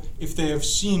people if they have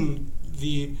seen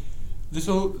the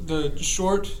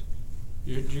short.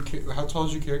 How tall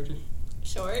is your character?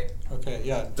 Short. Okay,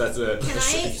 yeah. That's it. Can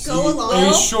I go A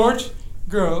along? short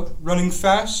girl running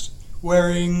fast,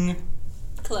 wearing.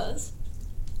 Clothes.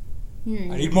 I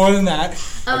need more than that.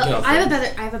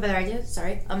 I have a better idea.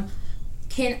 Sorry.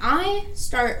 Can I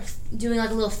start doing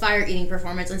like a little fire eating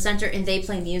performance in center, and they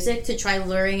play music to try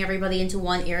luring everybody into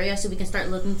one area, so we can start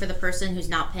looking for the person who's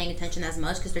not paying attention as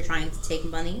much because they're trying to take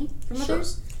money from Sure.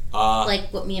 others,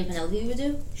 like what me and Penelope would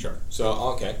do. Sure. So,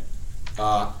 okay.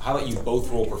 How about you both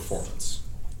roll performance?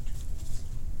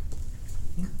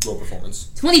 Roll performance.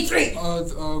 23.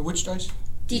 Which dice?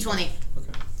 D20.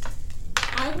 Okay.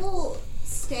 I will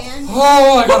stand.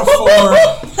 Oh, I got a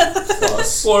 4.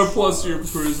 Plus 4 plus your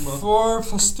charisma. 4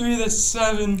 plus 3, that's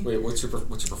 7. Wait, what's your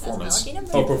performance? Lucky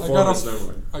number. Oh, performance. I got a- Never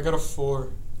mind. I got a 4.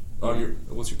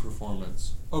 What's your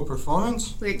performance? Oh,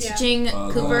 performance? We're Yeah. teaching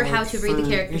Cooper how to read the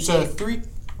character It's sheet. a 3.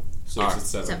 6 Alright. and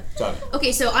 7. So-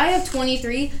 Okay, so I have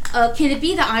 23. Can it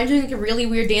be that I'm doing like a really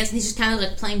weird dance and he's just kind of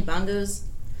like playing bongos,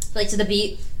 like to the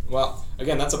beat? Well,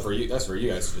 again, that's up for you. That's for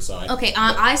you guys to decide. Okay,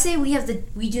 I say we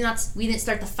didn't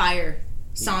start the fire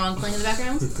song playing in the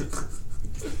background.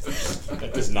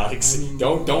 That does not exist.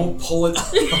 Don't pull it.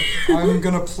 I'm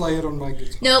gonna play it on my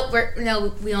guitar. No,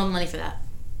 we don't have money for that.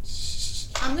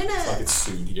 I'm It's like gonna. it's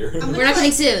sued here. I'm We're not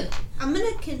getting sued. I'm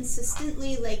gonna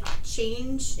consistently like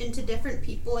change into different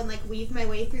people and like weave my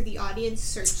way through the audience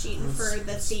searching for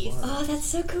the thief. Oh, that's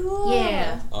so cool.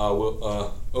 Yeah.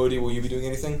 Odie, will you be doing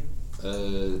anything?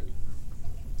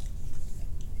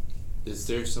 Is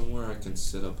there somewhere I can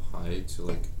sit up high to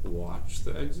like watch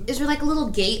the exit? Is there like a little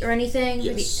gate or anything?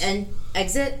 Yes. For the end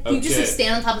exit? You just like, Okay.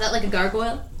 stand on top of that like a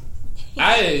gargoyle?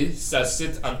 I shall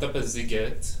sit on top of the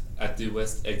gate at the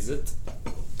west exit.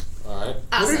 Alright.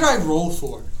 What did I roll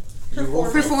for? You roll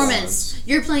for Performance.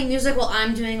 You're playing music while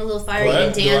I'm doing a little fire Do I-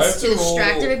 eating do I dance have to to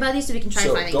distract roll- everybody so we can try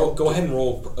So finding go ahead and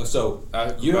roll. You don't-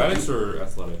 Acrobatics or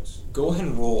athletics? Go ahead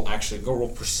and roll. Actually, go roll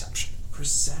perception.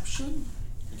 Perception?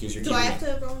 Because you're Do I have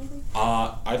to roll anything?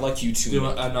 I'd like you to.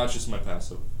 Not just my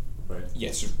passive, right?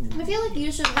 Yes. I feel like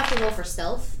you should have to roll for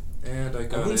stealth. And I I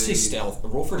got wouldn't say a- stealth.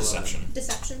 But roll for 11. deception.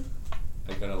 Deception.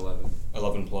 I got 11.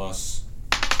 11 plus.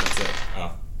 That's it.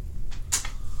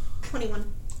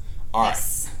 21. All right.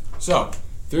 Yes. So,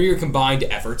 through your combined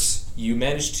efforts, you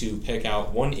manage to pick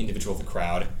out one individual of the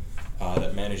crowd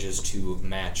that manages to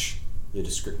match the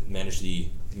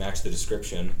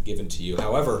description given to you.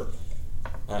 However,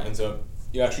 and so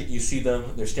you see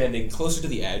them. They're standing closer to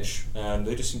the edge, and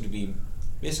they just seem to be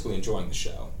basically enjoying the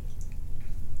show.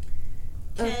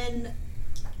 Can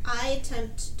I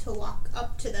attempt to walk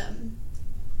up to them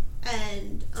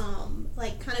and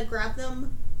like kind of grab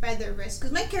them by their wrist?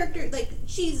 Because my character, like,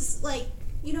 she's like,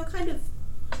 you know, kind of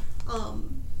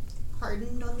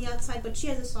hardened on the outside, but she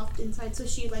has a soft inside, so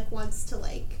she like wants to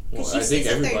like. Well, She I think sees that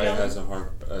they're everybody young. has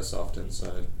a soft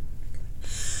inside.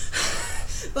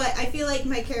 But I feel like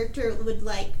my character would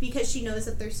like, because she knows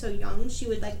that they're so young, she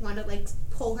would like want to like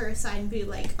pull her aside and be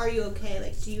like, "Are you okay?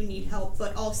 Like, do you need help?"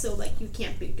 But also like, you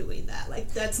can't be doing that.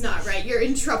 Like, that's not right. You're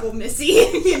in trouble, Missy.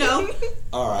 You know.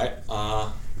 All right.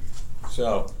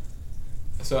 So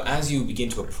as you begin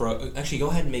to approach, actually,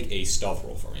 go ahead and make a stealth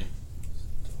roll for me.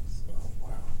 Oh,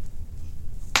 wow.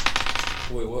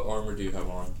 Wait, what armor do you have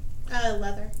on?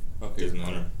 Leather. Okay, Doesn't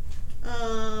matter.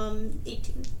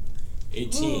 18.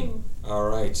 18. Ooh. All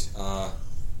right.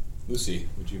 Lucy,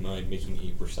 would you mind making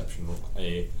a perception roll?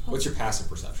 What's your passive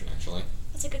perception, actually?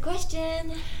 That's a good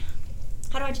question.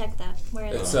 How do I check that? Where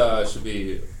is It's it? should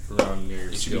be around near your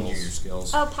It should be skills. near your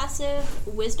skills. Oh, passive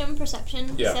wisdom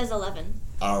perception Yeah. says 11.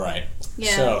 All right.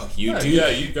 Yeah. So you do. Yeah,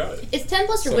 you got it. It's 10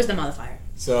 plus your So- wisdom modifier.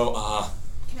 So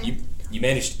Can you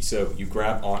managed. So you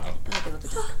grab on.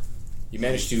 You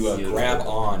managed to Yeah. grab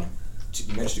on.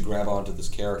 You managed to grab onto this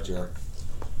character.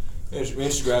 You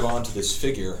managed to grab onto this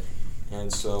figure,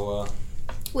 and so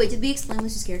Wait, did we explain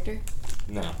Lucy's character?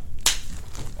 no.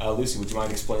 Lucy, would you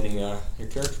mind explaining your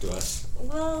character to us?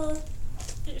 Well,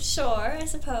 sure, I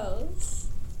suppose.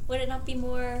 Would it not be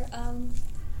more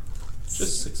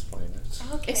Just explain it.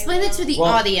 Okay. Explain it to the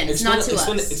audience, not to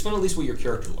us. Explain at least what your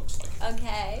character looks like.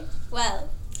 Okay. Well,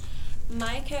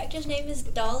 my character's name is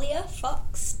Dahlia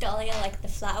Fox. Dahlia like the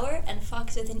flower, and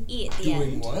Fox with an E at the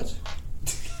Doing end. what?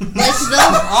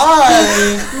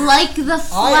 Like the I ate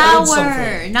flower,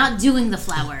 something. not doing the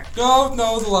flower. No,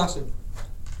 the last one.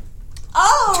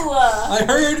 Oh! I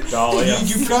heard Dahlia.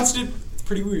 you pronounced it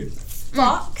pretty weird.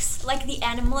 Fox, like the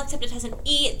animal, except it has an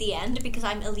E at the end because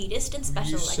I'm elitist and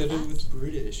special You like said that. it was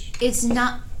British. It's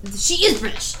not. She is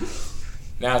British.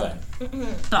 Now then.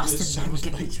 It Boston. sounds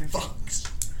Get like picture. fox.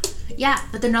 Yeah,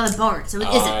 but they're not a bard, so it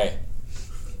isn't. Aye.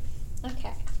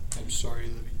 Okay. I'm sorry,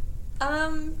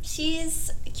 Libby.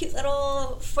 She's a cute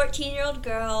little 14-year-old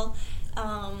girl.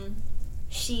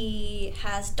 She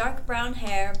has dark brown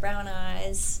hair, brown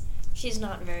eyes. She's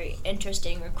not very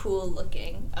interesting or cool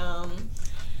looking.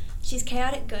 She's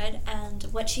chaotic good, and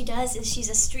what she does is she's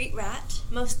a street rat,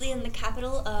 mostly in the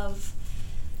capital of...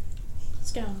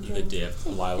 The dip,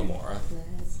 Lila Mora.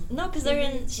 No, because they're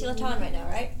in Shilatan right now,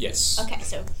 right? Yes. Okay,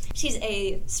 so she's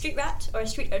a street rat or a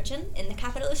street urchin in the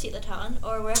capital of Shilatan,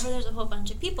 or wherever there's a whole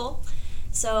bunch of people.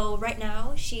 So right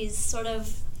now she's sort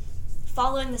of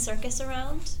following the circus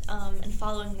around and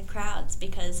following the crowds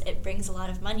because it brings a lot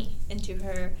of money into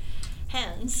her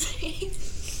hands.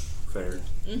 Fair.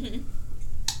 Mm-hmm.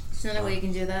 There's another way you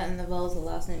can do that, and the well is the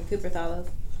last name Cooper thought of.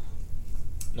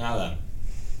 Now then,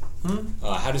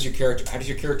 how does your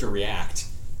character react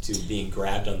to being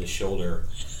grabbed on the shoulder?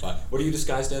 What are you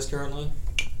disguised as currently?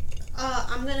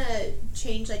 I'm gonna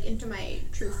change into my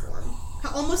true form,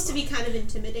 almost to be kind of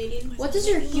intimidating. What does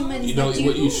your human? You know do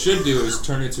what you should do is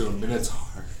turn into a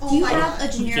minotaur. Oh Do you my have God.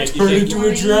 a generic? can't- Turn into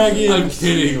a dragon. I'm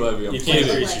kidding, Levy. I'm You can't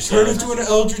kidding. reach Turn yourself. into an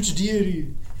eldritch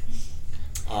deity.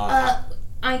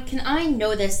 I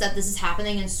notice that this is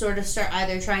happening and sort of start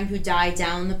either trying to die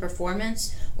down the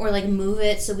performance or move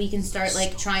it so we can start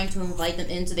trying to invite them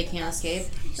in so they can't escape.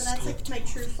 So that's my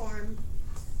true form,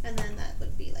 and then that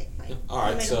would be my. All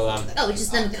right, my so, form that Oh, I it's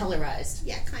just then often- colorized.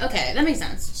 Yeah, kind of. Okay, that makes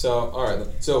sense. So, all right.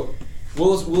 So,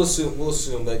 we'll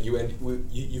assume that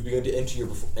you begin to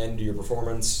end your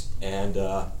performance, and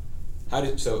how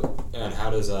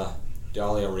does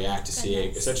Dahlia react to seeing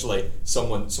essentially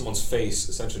someone's face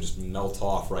essentially just melt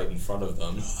off right in front of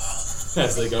them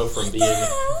as they go from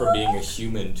being a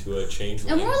human to a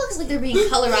changeling? It more looks like they're being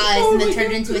colorized and then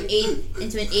turned into an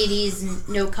 80s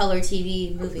no color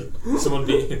TV movie. Someone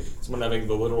having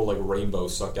the literal rainbow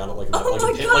sucked out like Oh my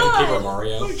in God. Paper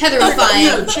Mario.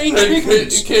 Heatheroifying. Change Can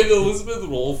pigments. Elizabeth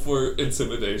roll for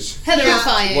intimidation?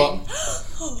 Heatheroifying. Well,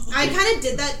 I kind of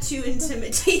did that to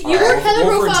intimidate You're you. roll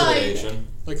for heterophile. intimidation.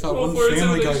 Like that Roll one for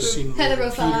Family Guy intimidation. scene where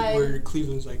Heterophile.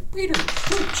 Cleveland's like, Peter,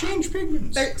 look, change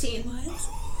pigments. 13.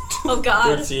 Oh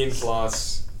God. 13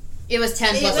 plus. It was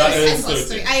 10 It plus was That 10 is plus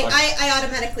 3. 13. I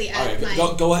automatically All added right,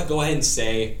 my. go ahead and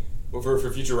say for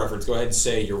future reference. Go ahead and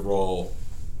say your roll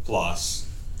plus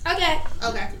Okay.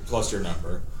 Okay. plus your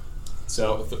number.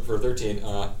 So for 13,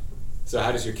 so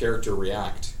how does your character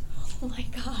react? Oh my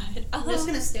God. I'm just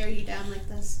gonna stare you down like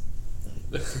this.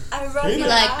 I rubbed Be my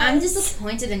like, eyes. I'm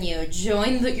disappointed in you.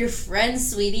 Join your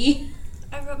friends, sweetie.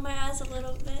 I rubbed my eyes a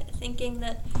little bit, thinking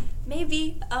that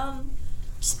maybe,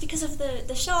 just because of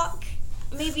the shock,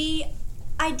 maybe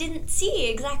I didn't see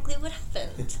exactly what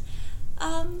happened.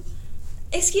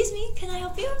 Excuse me, can I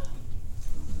help you?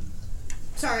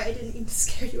 Sorry, I didn't mean to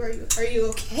scare you. Are you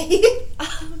okay?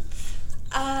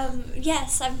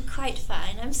 Yes, I'm quite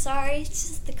fine. I'm sorry. It's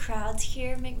just the crowds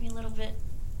here make me a little bit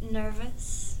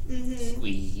nervous.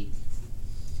 Mm-hmm.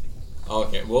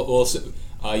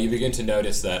 Okay, you begin to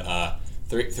notice that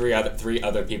three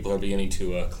other people are beginning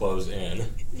to close in.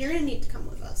 You're gonna need to come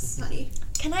with us, honey.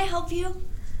 Can I help you?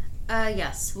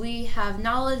 Yes, we have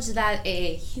knowledge that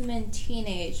a human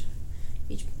teenage,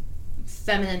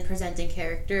 feminine presenting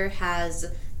character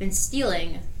has been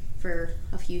stealing for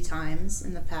a few times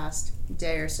in the past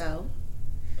day or so.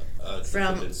 I've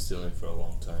been stealing for a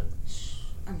long time.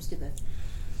 I'm stupid.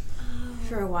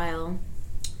 For a while.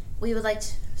 We would like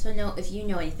to know if you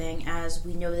know anything, as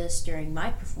we noticed during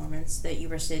my performance that you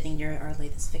were sitting near our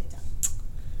latest victim.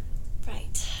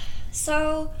 Right.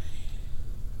 So,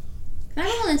 Can I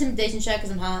roll an intimidation check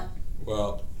because I'm hot?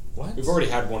 Well, What? we've already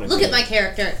had one. Look at my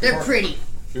character. They're pretty.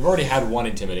 We've already had one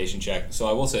intimidation check, so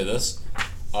I will say this,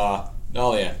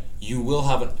 Dahlia, you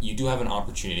do have an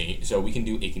opportunity, so we can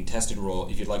do a contested roll.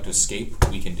 If you'd like to escape,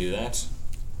 we can do that.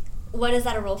 what is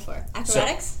that a roll for?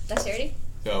 Acrobatics? Dexterity?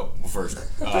 Go first.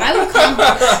 I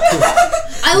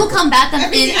will combat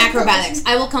them in acrobatics.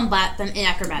 I will combat them in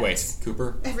acrobatics. Wait,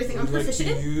 Cooper. Everything I I'm would like proficient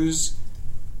to in. use.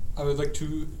 I would like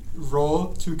to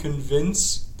roll to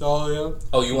convince Dahlia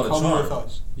Oh, you want to come charm? with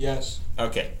us. Yes.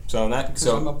 Okay, so in that Because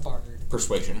I'm a so bard.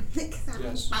 persuasion.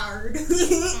 Yes. Bard.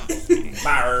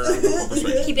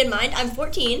 Persuasion. Keep in mind, I'm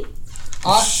 14.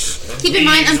 Keep in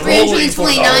mind, I'm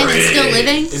 329 and still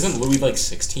living. Isn't Louis like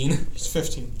 16? He's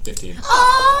 15. 15.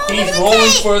 Oh, He's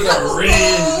rolling for the ring.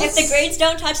 If the grades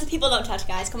don't touch, the people don't touch,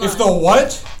 guys. Come on. If the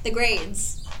what? The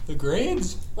grades. The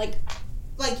grades? Like,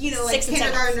 Like, you know, like Sixth and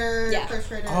seventh. kindergartner, Yeah. first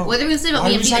grader. Oh. What are we gonna say about Why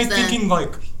me and was I Phoenix then? thinking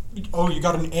like, oh, you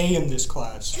got an A in this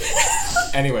class?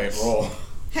 Anyway, roll.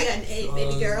 I got an A,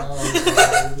 baby girl.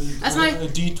 That's my- a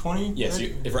D20. Yes,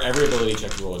 right? you, for every ability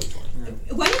check, you roll a d20.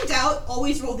 When in doubt,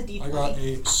 always roll the D20. I got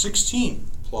a 16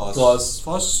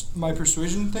 Plus. my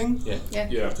persuasion thing. Yeah.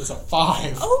 Yeah. That's a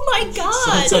 5. oh my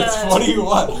god. So it's a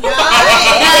 21.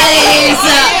 Nice.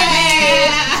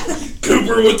 Yeah.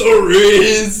 Cooper with the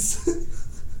Riz.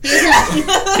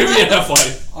 Give me an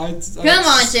F1. Come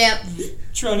on, champ.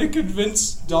 Trying to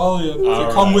convince Dahlia to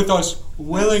All come right. with us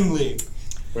willingly,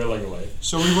 Whirling away.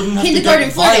 so we wouldn't have to Kindergarten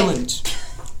get footing. violent.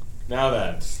 Now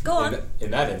then. Go on.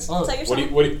 In that instance. Oh, Tell your What do, you,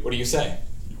 song. what do you say?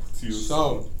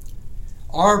 so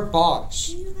our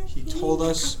boss, he told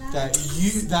us that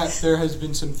there has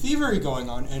been some thievery going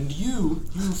on, and you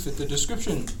fit the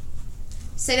description,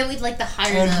 Say that we'd like to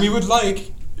hire and them. we would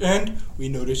like, and we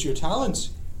notice your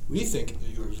talents. We think that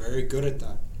you are very good at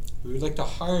that. We would like to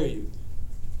hire you.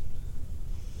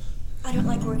 I don't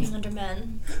like working under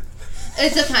men.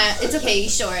 It's okay. It's okay.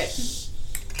 He's short.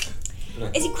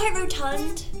 Is he quite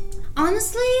rotund?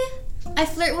 Honestly, I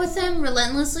flirt with him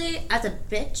relentlessly as a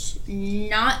bitch,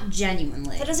 not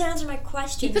genuinely. That doesn't answer my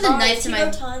question. You put a Bard, knife is to he my-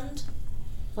 rotund?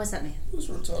 What's that mean?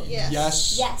 Yeah.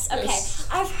 Yes. Yes, okay. Yes.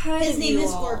 I've heard His of name you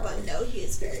is all. Gorbundo. He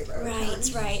is very rotund.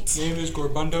 Right, right. His name is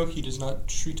Gorbundo. He does not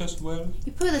treat us well,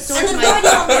 He put a sword And to the Lord my.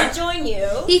 told me to join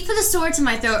you. He put a sword to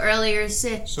my throat earlier, so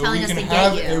telling we us can to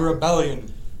have get a you.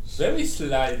 rebellion. Very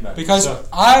slide, man. Because So-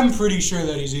 I'm pretty sure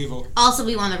that he's evil. Also,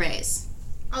 we want a raise,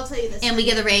 I'll tell you this. and we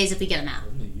get a raise if we get him out.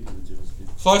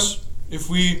 Plus, if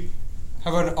we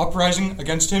have an uprising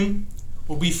against him,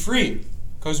 we'll be free.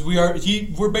 Because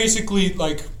we're basically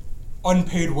like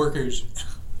unpaid workers.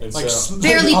 And Like so,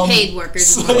 Barely paid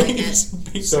workers is more like slaves,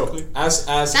 it. basically. as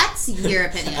That's your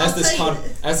opinion. as this tell you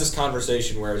as this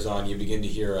conversation wears on, you begin to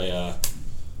hear a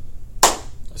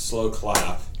slow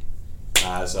clap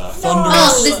as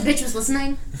Oh, this bitch was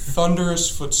listening. Thunderous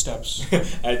footsteps.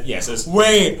 yes, as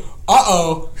Wait,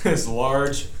 uh-oh. as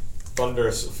large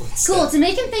thunderous footsteps. Cool. To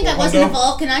make him think I wasn't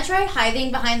involved, can I try hiding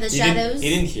behind the He shadows?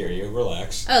 didn't hear you.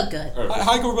 Relax. Oh, good. Or-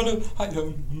 Hi, Gorbundo. Hi.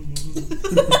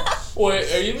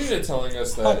 Wait, are you really telling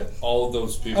us that all of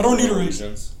those people I don't need are a reason.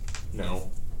 Illusions? no.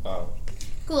 Oh.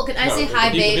 Cool. Could I No, say the hi,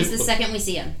 people- babes, the- the second we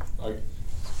see him?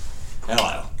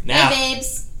 Hello. Now. Hey,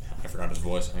 babes. I forgot his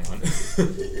voice. Hang on.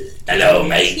 Hello,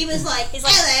 mate. He was like, He's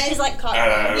like, hello. he's like caught.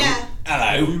 Hello. Yeah.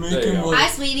 Hello. We make There you him go. like... Hi,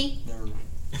 sweetie. Never mind.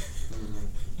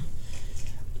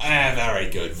 Very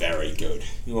good, very good.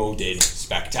 You all did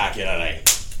spectacularly.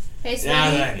 Hey, sweetie.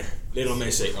 Now then, little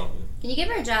missy. Oh, Can you give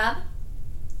her a job?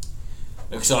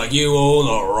 looks like you all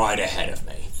are right ahead of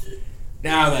me.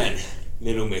 Now then,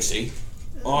 little missy,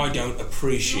 I don't I don't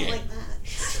appreciate. like that.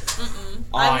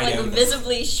 I'm I like don't.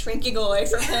 visibly shrinking away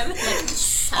from him. Like,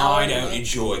 I don't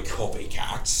enjoy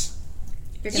copycats.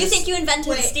 You're You gonna think you invented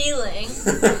Wait. stealing?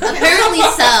 Apparently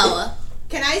so.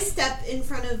 Can I step in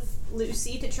front of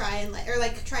Lucy to try and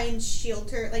try and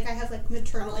shield her? Like I have like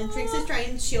maternal instincts to try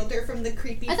and shield her from the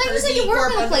creepy. I thought you said you pervy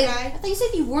weren't gonna Gorbundo play. I guy. thought you said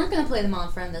you weren't gonna play the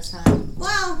mom friend this time.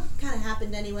 Well, kind of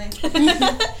happened anyway.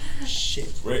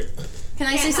 Shit. Right. Can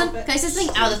I Can't say help something? it. Can I say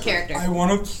something out of character? I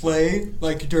want to play,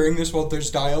 like, during this while there's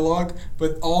dialogue,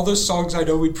 but all the songs I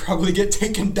know we'd probably get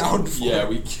taken down for. Yeah,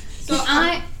 we. So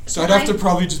So I'd have to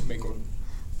probably just make one.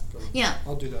 Yeah,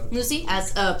 I'll do that. Lucy,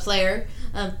 as a player,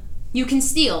 you can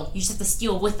steal. You just have to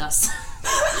steal with us.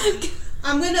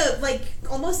 I'm gonna like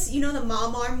almost, you know, the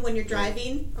mom arm when you're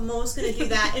driving. I'm almost gonna do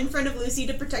that in front of Lucy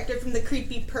to protect her from the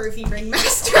creepy pervy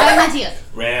ringmaster. I have an idea.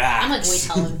 Relax. I'm like way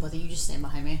taller than both of you. Just stand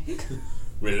behind me.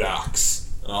 Relax.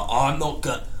 I'm not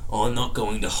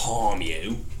going to harm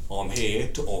you. I'm here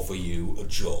to offer you a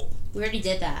job. We already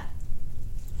did that.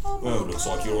 Well, looks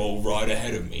like you're all right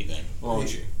ahead of me then,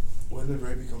 aren't you? When did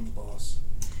Ray become the boss?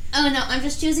 Oh no, I'm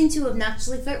just choosing to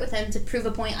obnoxiously flirt with him to prove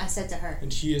a point I said to her.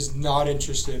 And he is not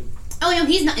interested. Oh no,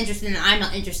 he's not interested and I'm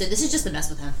not interested. This is just a mess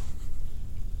with him.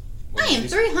 I am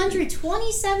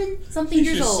 327 something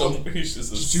years old. He's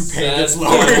just a Just you pay sad gets boy.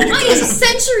 lower. I am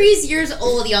centuries years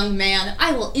old, young man.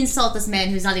 I will insult this man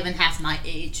who's not even half my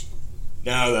age.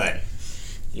 Now then,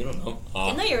 you don't know.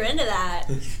 I know you're into that.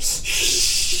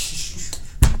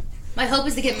 My hope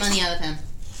is to get money out of him.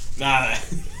 Now then,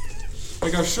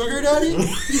 Like our sugar daddy?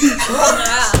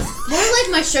 Yeah. More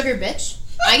like my sugar bitch.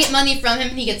 I get money from him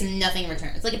and he gets nothing in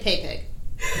return. It's like a pay pig.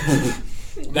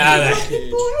 Now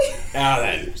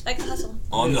then. Like a hustle.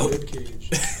 On the Cage.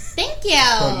 Thank you.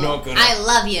 I'm not gonna- I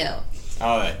love you.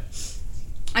 Alright.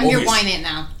 I'm your Obvious- wine aunt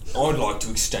now. I'd like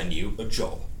to extend you a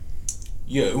job.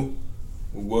 You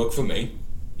will work for me.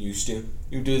 You do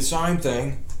the same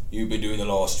thing you've been doing the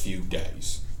last few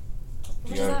days.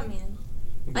 What does that mean?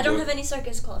 I don't have any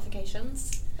circus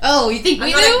qualifications. Oh, you think I'm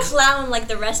we not do? a clown like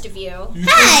the rest of you. You think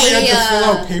we had to Hey, fill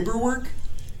out paperwork?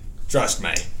 Trust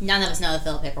me. None of us know how to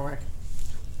fill paperwork.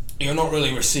 You're not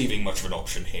really receiving much of an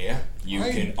option here. You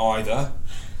Right. can either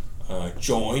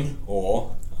join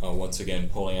or, once again,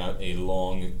 pulling out a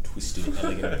long, twisted,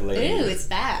 elegant blade Ooh, it's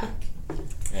back.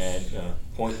 and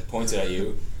points it at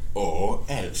you, or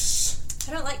else.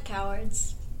 I don't like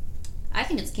cowards. I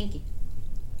think it's kinky.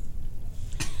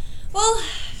 Well,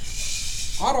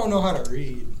 I don't know how to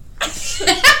read.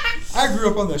 I grew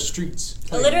up on the streets.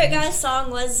 the literate guy's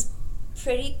song was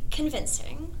pretty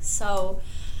convincing, so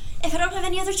if I don't have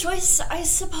any other choice, I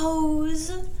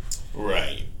suppose.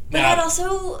 Right. But I'd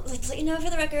also like to let you know for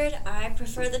the record, I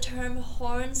prefer the term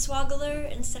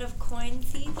Hornswaggler instead of coin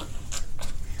thief.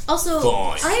 Also,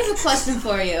 Fine. I have a question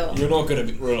for you. You're not gonna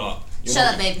be. You're Shut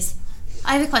not- up, babies.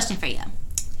 I have a question for you.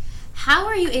 How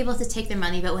are you able to take their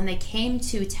money, but when they came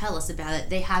to tell us about it,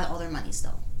 they had all their money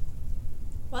still?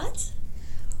 What?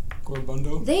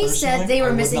 Gorbundo. They said personally, they I were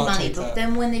would missing not money, take but that.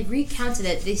 then when they recounted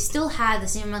it, they still had the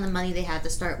same amount of money they had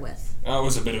to start with. That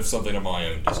was a bit of something of my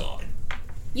own design.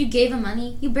 You gave them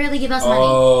money? You barely give us money.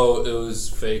 Oh, it was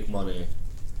fake money.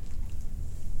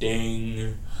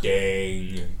 Ding,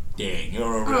 ding, ding.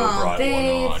 You're a real Aw, bright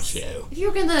one, aren't babes. you? If you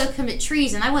were gonna commit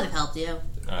treason, I would have helped you.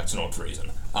 That's not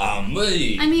treason. I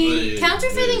mean,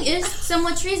 counterfeiting is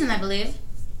somewhat treason, I believe.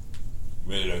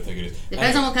 Really don't think it is.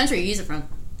 Depends on what country you use it from.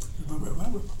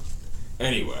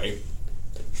 Anyway,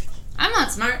 I'm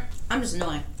not smart. I'm just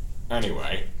annoying.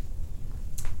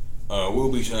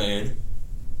 we'll be saying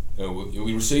you'll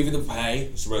be receiving the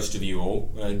pay as the rest of you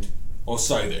all, and I'll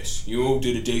say this: you all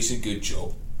did a decent, good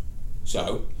job.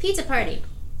 So, Pizza party.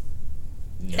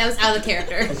 no. That was out of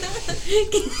character.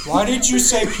 Why did you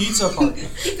say pizza party?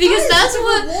 Because that's a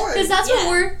what. reward. Because that's what Yeah.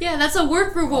 work. Yeah, that's a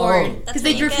work reward. Oh. Because That's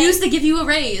they what you refuse get to give you a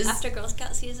raise. After Girl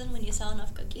Scout season, when you sell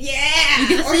enough cookies. Yeah! You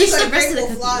get to Or finish you go the to rest of the Grateful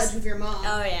cookies. Lodge with your mom.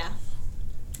 Oh yeah.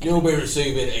 You'll be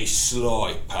receiving a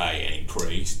slight pay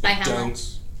increase, but By how don't. much?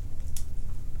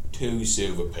 2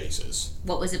 silver pieces.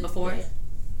 What was it before?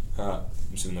 I'm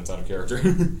assuming that's out of character.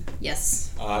 Yes.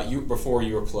 Before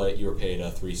you were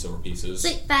paid 3 silver pieces.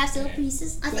 5 silver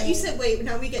pieces. I thought you said, wait,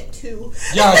 now we get 2.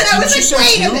 Yeah, and I didn't was you say like,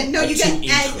 wait a 2? minute. No, you A get 2 an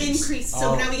increase. increase,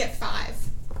 so Oh. now we get 5.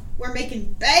 We're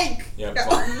making bank. Yeah,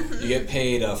 No. you get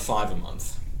paid 5 a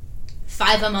month.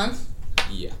 5 a month.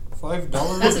 Yeah,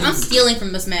 $5. I'm stealing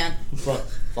from this man.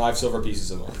 5 silver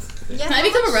pieces a month. Yeah. Can I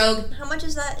become a rogue? How much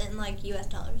is that in like US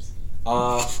dollars?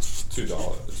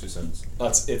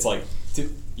 $2. It's like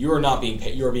you are not being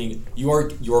paid.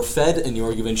 You're fed and you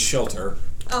are given shelter.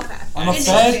 Okay. I'm a In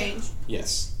fed. exchange.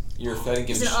 Yes, you're fed and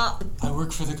Is given. it up? I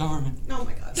work for the government. Oh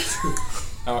my god.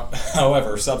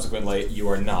 However, subsequently, you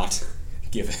are not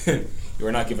given. You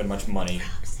are not given much money.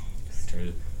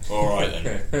 All right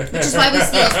then. Which is why we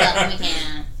steal stuff when we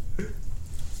can.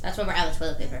 That's why we're out of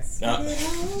toilet paper.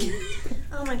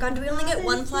 Oh my god, do we only get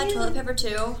 1 ply toilet paper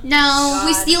too? No,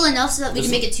 we God. steal enough so that we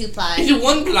can make it 2 ply. Is it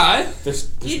 1 ply?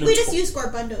 There's We no just to- use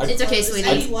Gorbundos. It's okay, clothes. sweetie.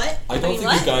 I mean, what? I don't mean,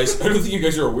 think what? you guys. I don't think you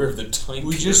guys are aware of the time.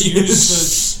 We just period.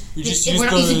 use the. We just use We're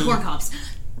not using the. corn cobs.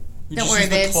 We Don't just worry, use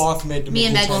the babes. cloth made to Me make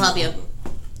and the Meg will tent. help you.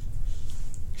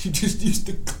 You just used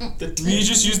the. We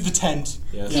just use the tent.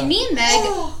 Yeah. Can me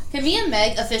and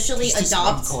Meg officially Just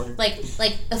adopt, one corner. like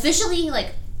officially,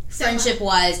 like,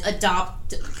 friendship-wise,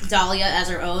 adopt Dahlia as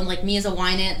our own, like me as a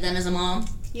wine aunt, them as a mom?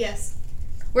 Yes.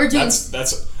 We're doing... That's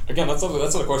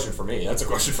not a question for me. That's a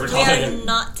question for We Dahlia. are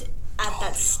not at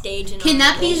that stage in Can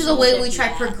our that be the way we relationship try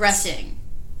yet. progressing?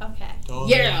 Okay.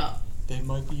 Yeah. They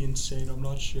might be insane. I'm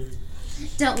not sure.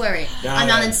 Don't worry. Nah, I'm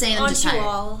not nah. insane, I'm Aren't just you tired.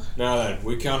 all? Now then,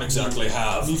 we can't exactly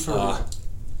have. Me for-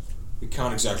 We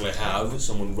can't exactly have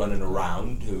someone running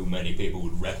around who many people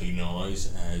would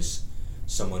recognise as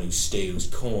someone who steals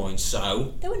coins.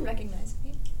 So They wouldn't recognize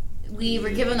me. We were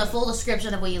given a full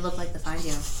description of what you look like to find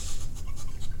you.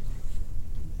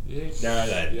 now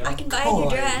then, I can buy a new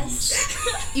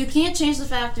dress. You can't change the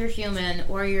fact you're human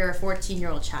or you're a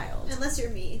 14-year-old child. Unless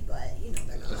you're me, but you know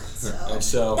they're not. So. and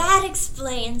so That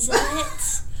explains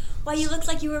it. Why you looked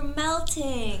like you were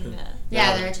melting.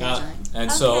 Yeah, they're changeling. and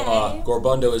so Okay.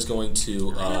 Gorbundo is going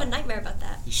to I have a nightmare about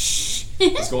that.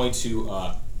 is going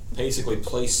to basically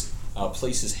place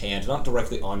place his hand not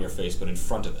directly on your face, but in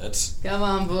front of it. Come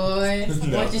on, boy.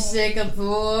 No. Won't you shake a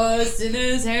puss in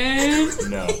his hand?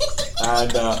 No.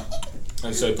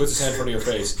 And so he puts his hand in front of your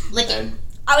face. Lick it. and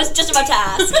I was just about to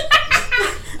ask.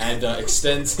 and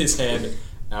extends his hand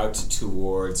out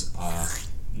towards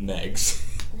Meg's.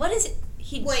 What is it?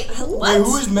 He Wait, what? who? Wait,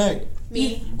 who is Meg?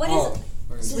 Me. What is Oh, it?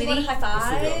 Does he Sweetie? want a high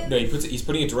five? No, he's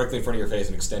putting it directly in front of your face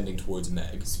and extending towards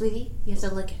Meg. Sweetie, you have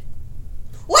to lick it.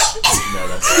 What? No,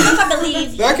 that's I can't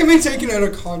believe. That can be taken out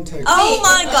of context. Oh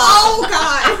my god.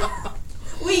 Oh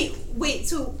god. Wait.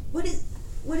 So what is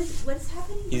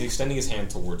happening? He's extending his hand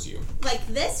towards you, Like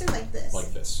this or like this?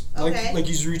 like this, Okay. Like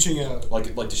he's reaching out.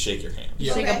 like to shake your hand.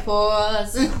 Yeah. Shake Okay. a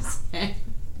puss in his hand.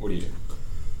 What do you do?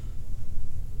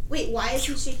 Wait, why is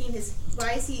he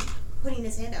putting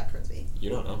his hand out towards me? You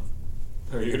don't know.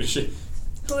 Who are you gonna shake?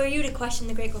 Who are you to question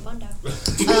the great Gorbundo?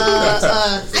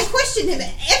 I questioned him.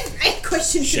 I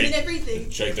questioned him in Shake- everything.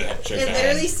 Shake the It hand.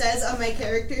 literally says on my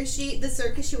character sheet, the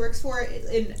circus she works for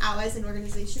in allies and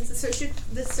organizations.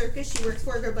 The circus she works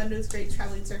for, Gorbundo's Great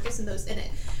Traveling Circus, and those in it.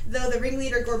 Though the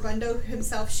ringleader Gorbundo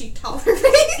himself, she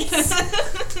tolerates.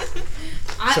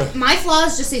 My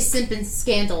flaws just say simp and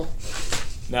scandal.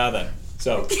 Now then,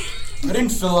 so I didn't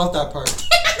fill out that part.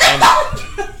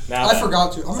 now I then,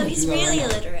 forgot to. I'm So gonna he's do that really right now.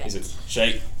 illiterate. He said,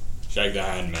 shake the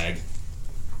hand, Meg.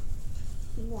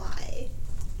 Why?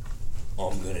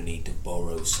 I'm gonna need to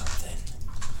borrow something.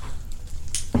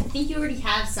 I think you already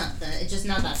have something. It's just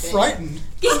not that big. Frightened.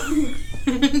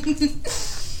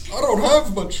 I don't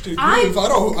have much to give. I-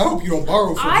 I hope you don't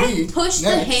borrow from me. I pushed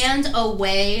the hand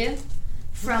away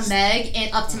from Meg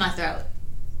and up to my throat.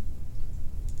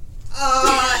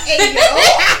 Hey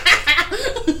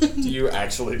yo. Do you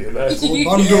actually do that?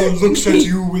 Gorbundo looks at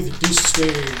you with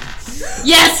disdain.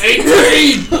 Yes!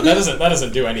 18! that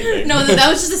doesn't do anything. No, that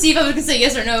was just to see if I was going to say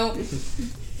yes or no.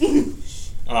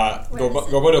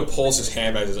 Gorbundo pulls his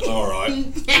hand back and says, alright.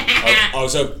 I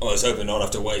was hoping not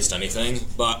have to waste anything,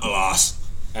 but alas.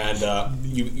 And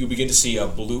you begin to see a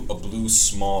blue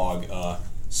smog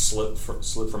slip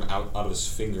from out of his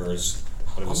fingers.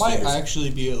 Out of I his might fingers. actually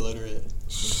be illiterate.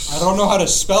 I don't know how to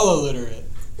spell illiterate.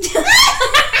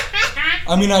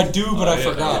 I mean, I do, but I yeah.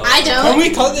 forgot. I don't. Can we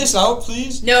cut this out,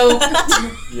 please? No.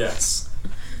 Yes.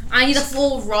 I need a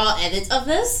full raw edit of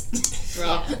this.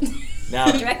 Raw.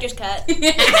 Now, Director's cut. now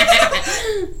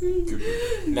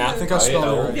I think I spelled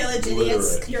it right. Village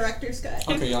Idiots Director's Cut.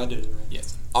 Okay, yeah, I did it right.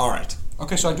 Yes. All right.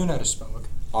 Okay, so I do know how to spell. Okay.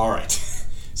 All right.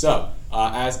 So,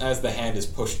 as the hand is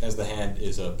pushed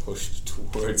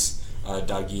towards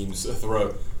Dagim's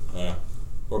throat,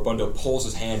 Gorbundo pulls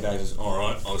his hand back and says, "All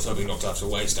right, I was hoping not to have to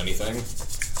waste anything.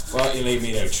 Well, you leave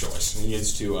me no choice." And he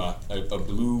gets to a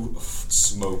blue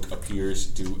smoke appears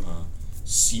to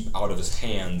seep out of his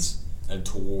hands and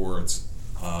towards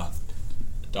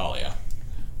Dahlia.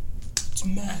 It's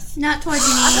meth. Not towards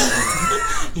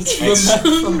me. It's the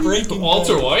meth from Breaking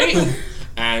Walter Bad. White?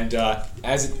 And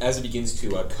as it begins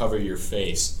to cover your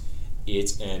face,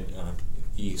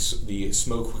 the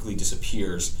smoke quickly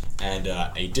disappears, and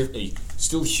a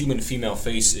still human female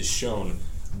face is shown,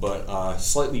 but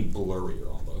slightly blurrier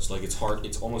almost. Like it's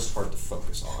almost hard to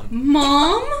focus on.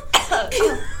 Mom?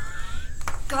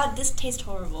 God, this tastes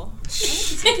horrible.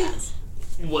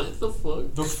 What the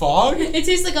fuck? The fog? It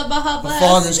tastes like a Baja The Blast.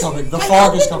 fog is coming. The I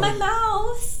fog is opened coming. my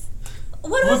mouth.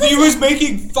 What Well, was he it? was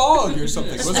making fog or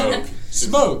something. Wasn't it?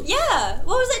 Smoke. Yeah.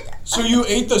 What was it? So you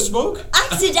ate the smoke?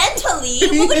 Accidentally.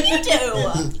 What would you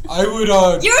do? I would,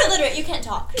 You're illiterate. You can't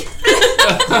talk.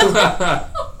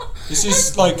 this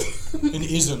is like an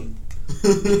ism.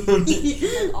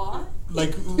 Aw.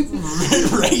 Like,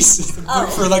 racist. Oh.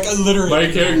 For like illiterate.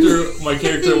 My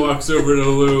character walks over to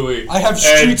Louie. I have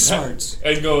street and- smarts.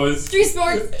 And goes, Street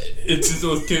sports. "It's his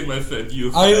old kid, my friend.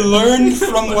 You." I learned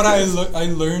from what I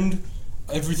learned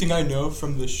everything I know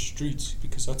from the streets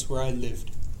because that's where I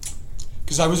lived.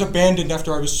 Because I was abandoned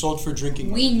after I was sold for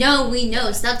drinking. We know.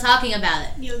 Stop talking about it.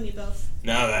 You and me both.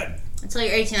 Now then, Until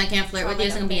you're 18, I can't flirt with you.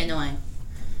 It's going to be annoying.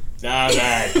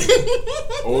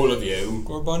 all of you.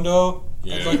 Gorbundo,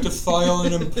 Yeah. I'd like to file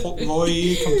an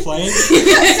employee complaint.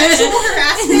 Sexual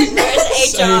harassment.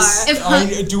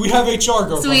 There's HR. Do we have HR,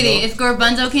 Gorbundo? Sweetie, if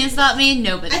Gorbundo can't stop me,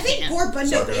 nobody I think can. Gorbundo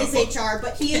Suck it up, is HR,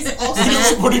 but he is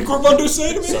also. What did Gorbundo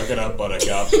say to me? Suck it up,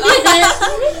 buttercup.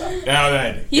 Now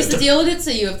then, He has to deal with it, so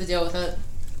you have to deal with it.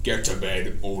 get to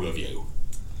bed, all of you.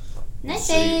 Nice,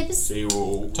 See babes. you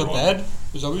all. To bed?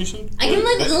 Is that what you said? I give him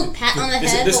like a little pat on the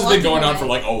head. This has while been going walking on for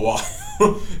away. like a while.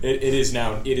 It is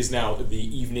now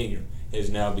the evening has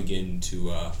now begin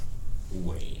to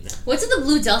wane. What's with the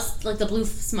blue dust, like the blue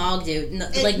smog, dude?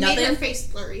 It Like made her nothing? face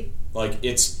blurry. Like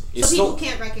it's is So people still.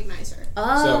 can't recognize her.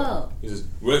 Oh. He says,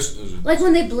 "Rest." Like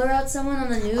when they blur out someone on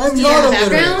the news I'm to not the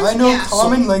illiterate. background? I know Yeah.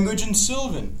 common language in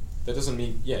Sylvan. That doesn't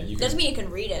mean you can. Doesn't mean you can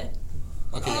read it.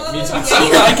 Okay, Oh, that means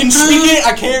yeah. I can speak it.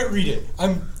 I can't read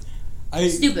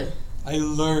it. Stupid. I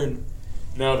learn.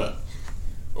 Now then,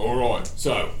 all right.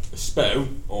 So the spell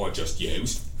I just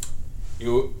used,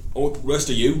 all the rest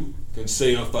of you can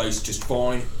see her face just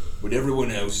fine, but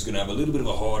everyone else is gonna have a little bit of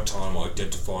a hard time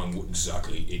identifying what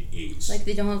exactly it is. Like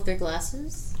they don't have their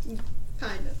glasses?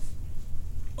 Kind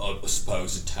of. I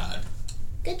suppose a tad.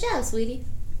 Good job, sweetie.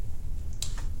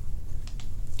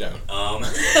 Don't.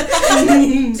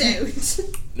 Dude.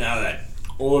 Now then,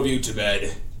 all of you to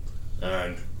bed,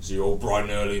 and see you all bright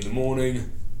and early in the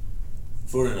morning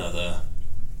for another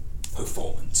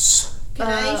performance. Can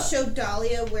I show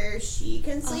Dahlia where she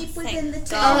can sleep thank within the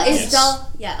tent? God. Is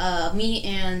Yes. me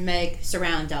and Meg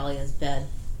surround Dahlia's bed.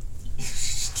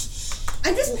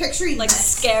 I'm just picturing Like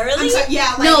this. scarily? I'm sorry,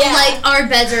 yeah, like, No, yeah. like our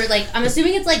beds are like, I'm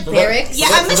assuming it's like barracks. Yeah,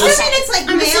 I'm assuming it's like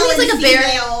I'm male assuming it's and like a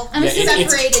barrack. female I'm assuming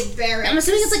it's- separated barracks. I'm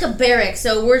assuming it's like a barrack,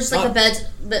 so we're just like Not- the beds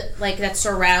that like that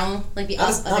surround like the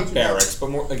other Not two barracks, but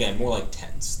more like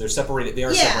tents. They're separated. They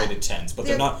are Yeah. separated tents, but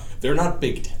they're They're- not. They're not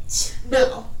big tents.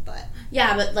 No, but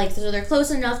Yeah, but like so they're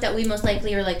close enough that we most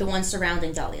likely are like the ones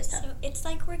surrounding Dahlia's tent. So it's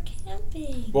like we're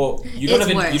camping. Well, you don't It's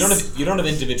have you don't worse. have you don't have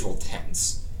individual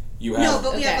tents. You no, have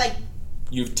but we have Okay. like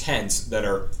you have tents that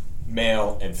are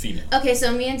male and female. Okay,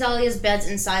 so me and Dahlia's beds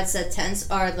inside said tents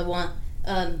are the one.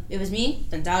 It was me,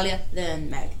 then Dahlia, then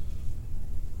Meg.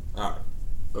 Alright.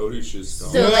 Odie should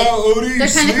stop. So like Odie, they're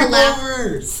kind of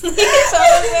sleepovers.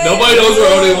 Nobody knows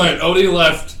where Odie went. Odie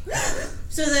left.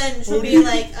 so then she'll be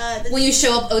like this, when you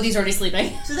show up, Odie's already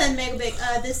sleeping. so then Meg will be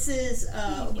like, this is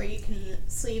where you can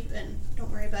sleep and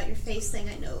don't worry about your face thing.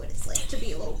 I know what it's like to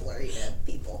be a little blurry to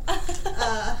people.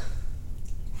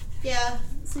 Yeah,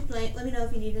 sleep late. Let me know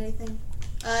if you need anything.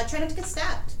 Try not to get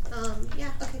stabbed.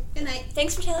 Yeah, okay. Good night.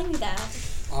 Thanks for telling me that.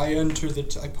 I enter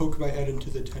I poke my head into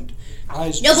the tent.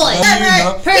 Eyes Yo, boy. jumping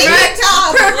up. Pervert!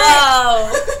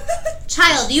 Whoa!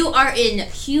 Child, you are in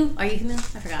Are you human? I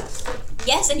forgot.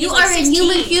 Yes, and You he's like are in 16.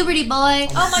 human puberty, boy.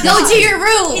 Oh my Go god. to your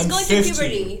room. He's I'm going through 15.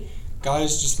 puberty.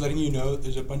 Guys, just letting you know,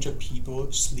 there's a bunch of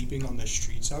people sleeping on the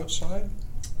streets outside,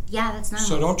 Yeah, that's not.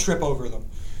 so don't trip over them.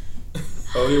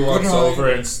 Odie walks night. over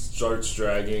and starts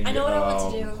dragging. I know what I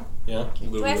want to do. Yeah.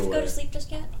 Do I have to go away. to sleep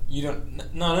just yet? You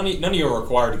don't. None of you are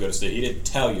required to go to sleep. He didn't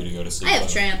tell you to go to sleep. I have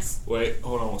though. trance. Wait,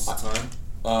 hold on. What's the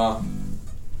time?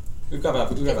 We've got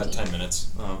about 10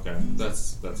 minutes. Oh, okay,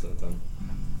 that's it then.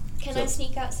 Can So- I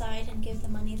sneak outside and give the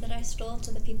money that I stole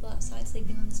to the people outside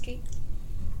sleeping on the street?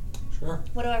 Sure.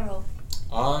 What do I roll?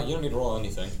 You don't need to roll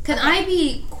anything. Can I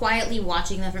be quietly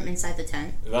watching them from inside the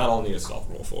tent? That I'll need a stealth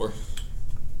roll for.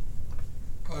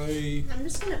 I'm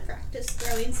just gonna practice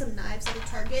throwing some knives at a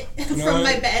target Can from I-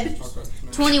 my bed. Okay,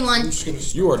 no. 21. I'm just gonna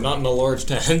You are not in a large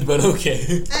tent, but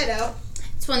okay. I know.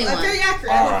 21. I'm very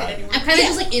accurate. I won't Alright. hit anyone. I'm kind of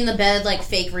just like in the bed, like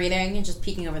fake reading and just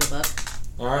peeking over the book.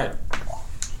 Alright.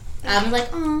 I'm like,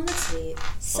 oh, that's sweet.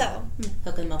 So,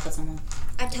 Hooking them up with someone.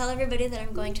 I tell everybody that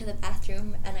I'm going to the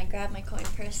bathroom and I grab my coin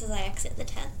purse as I exit the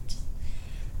tent.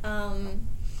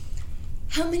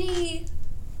 How many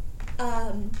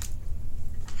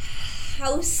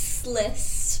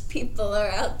houseless people are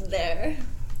out there?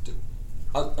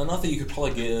 Enough that you could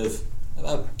probably give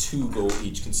about 2 gold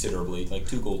each, considerably. Like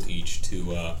 2 gold each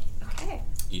to Okay.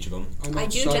 each of them. I'm I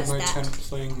do outside just my that. tent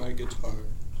playing my guitar.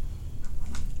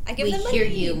 I give We them hear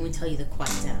money. you when we tell you to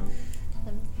quiet down.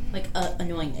 Like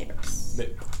annoying neighbors.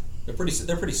 They're pretty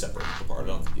separate apart. I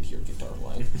don't think you'd hear guitar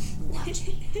playing.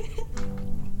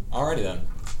 Alrighty then.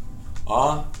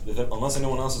 Unless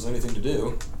anyone else has anything to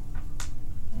do.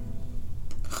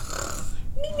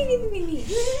 Me.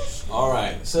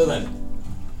 Alright, so then.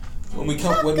 When we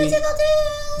Exactly.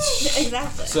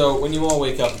 So when you all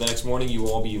wake up the next morning, you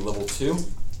will all be level 2.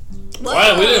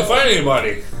 Why? We didn't find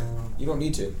anybody. You don't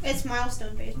need to. It's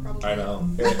milestone based, probably. I know.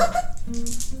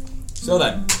 So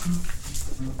then.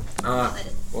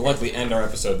 We'll likely end our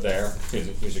episode there.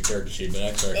 Here's your character sheet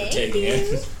back. Sorry for taking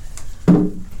it.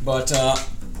 But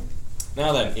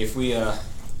now then, if we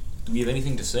do we have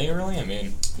anything to say really? I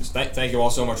mean, just thank you all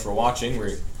so much for watching.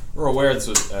 We're aware this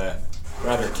was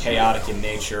rather chaotic in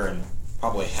nature and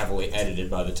probably heavily edited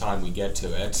by the time we get to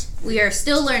it. We are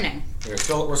still learning. We're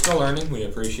still learning. We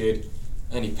appreciate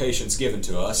any patience given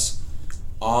to us.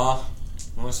 I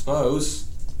suppose.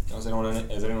 Has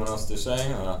anyone else to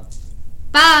say?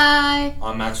 Bye.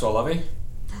 I'm Maxwell Levy.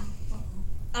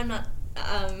 I'm not.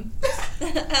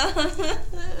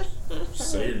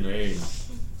 Say your name.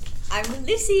 I'm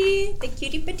Lucy, the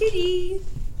cutie patootie.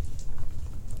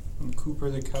 I'm Cooper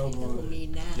the Cowboy. Me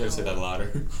now. You gotta say that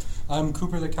louder. I'm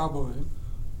Cooper the Cowboy.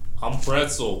 I'm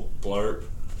Pretzel, blurb.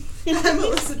 I'm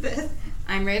Elizabeth.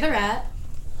 I'm Ray the Rat.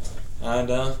 And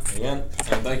again,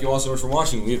 and thank you all so much for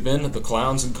watching. We've been the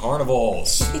Clowns and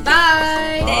Carnivals.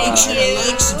 Bye. Thank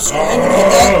you. Like, subscribe, and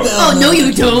hit that bell Oh, no,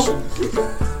 you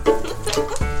don't.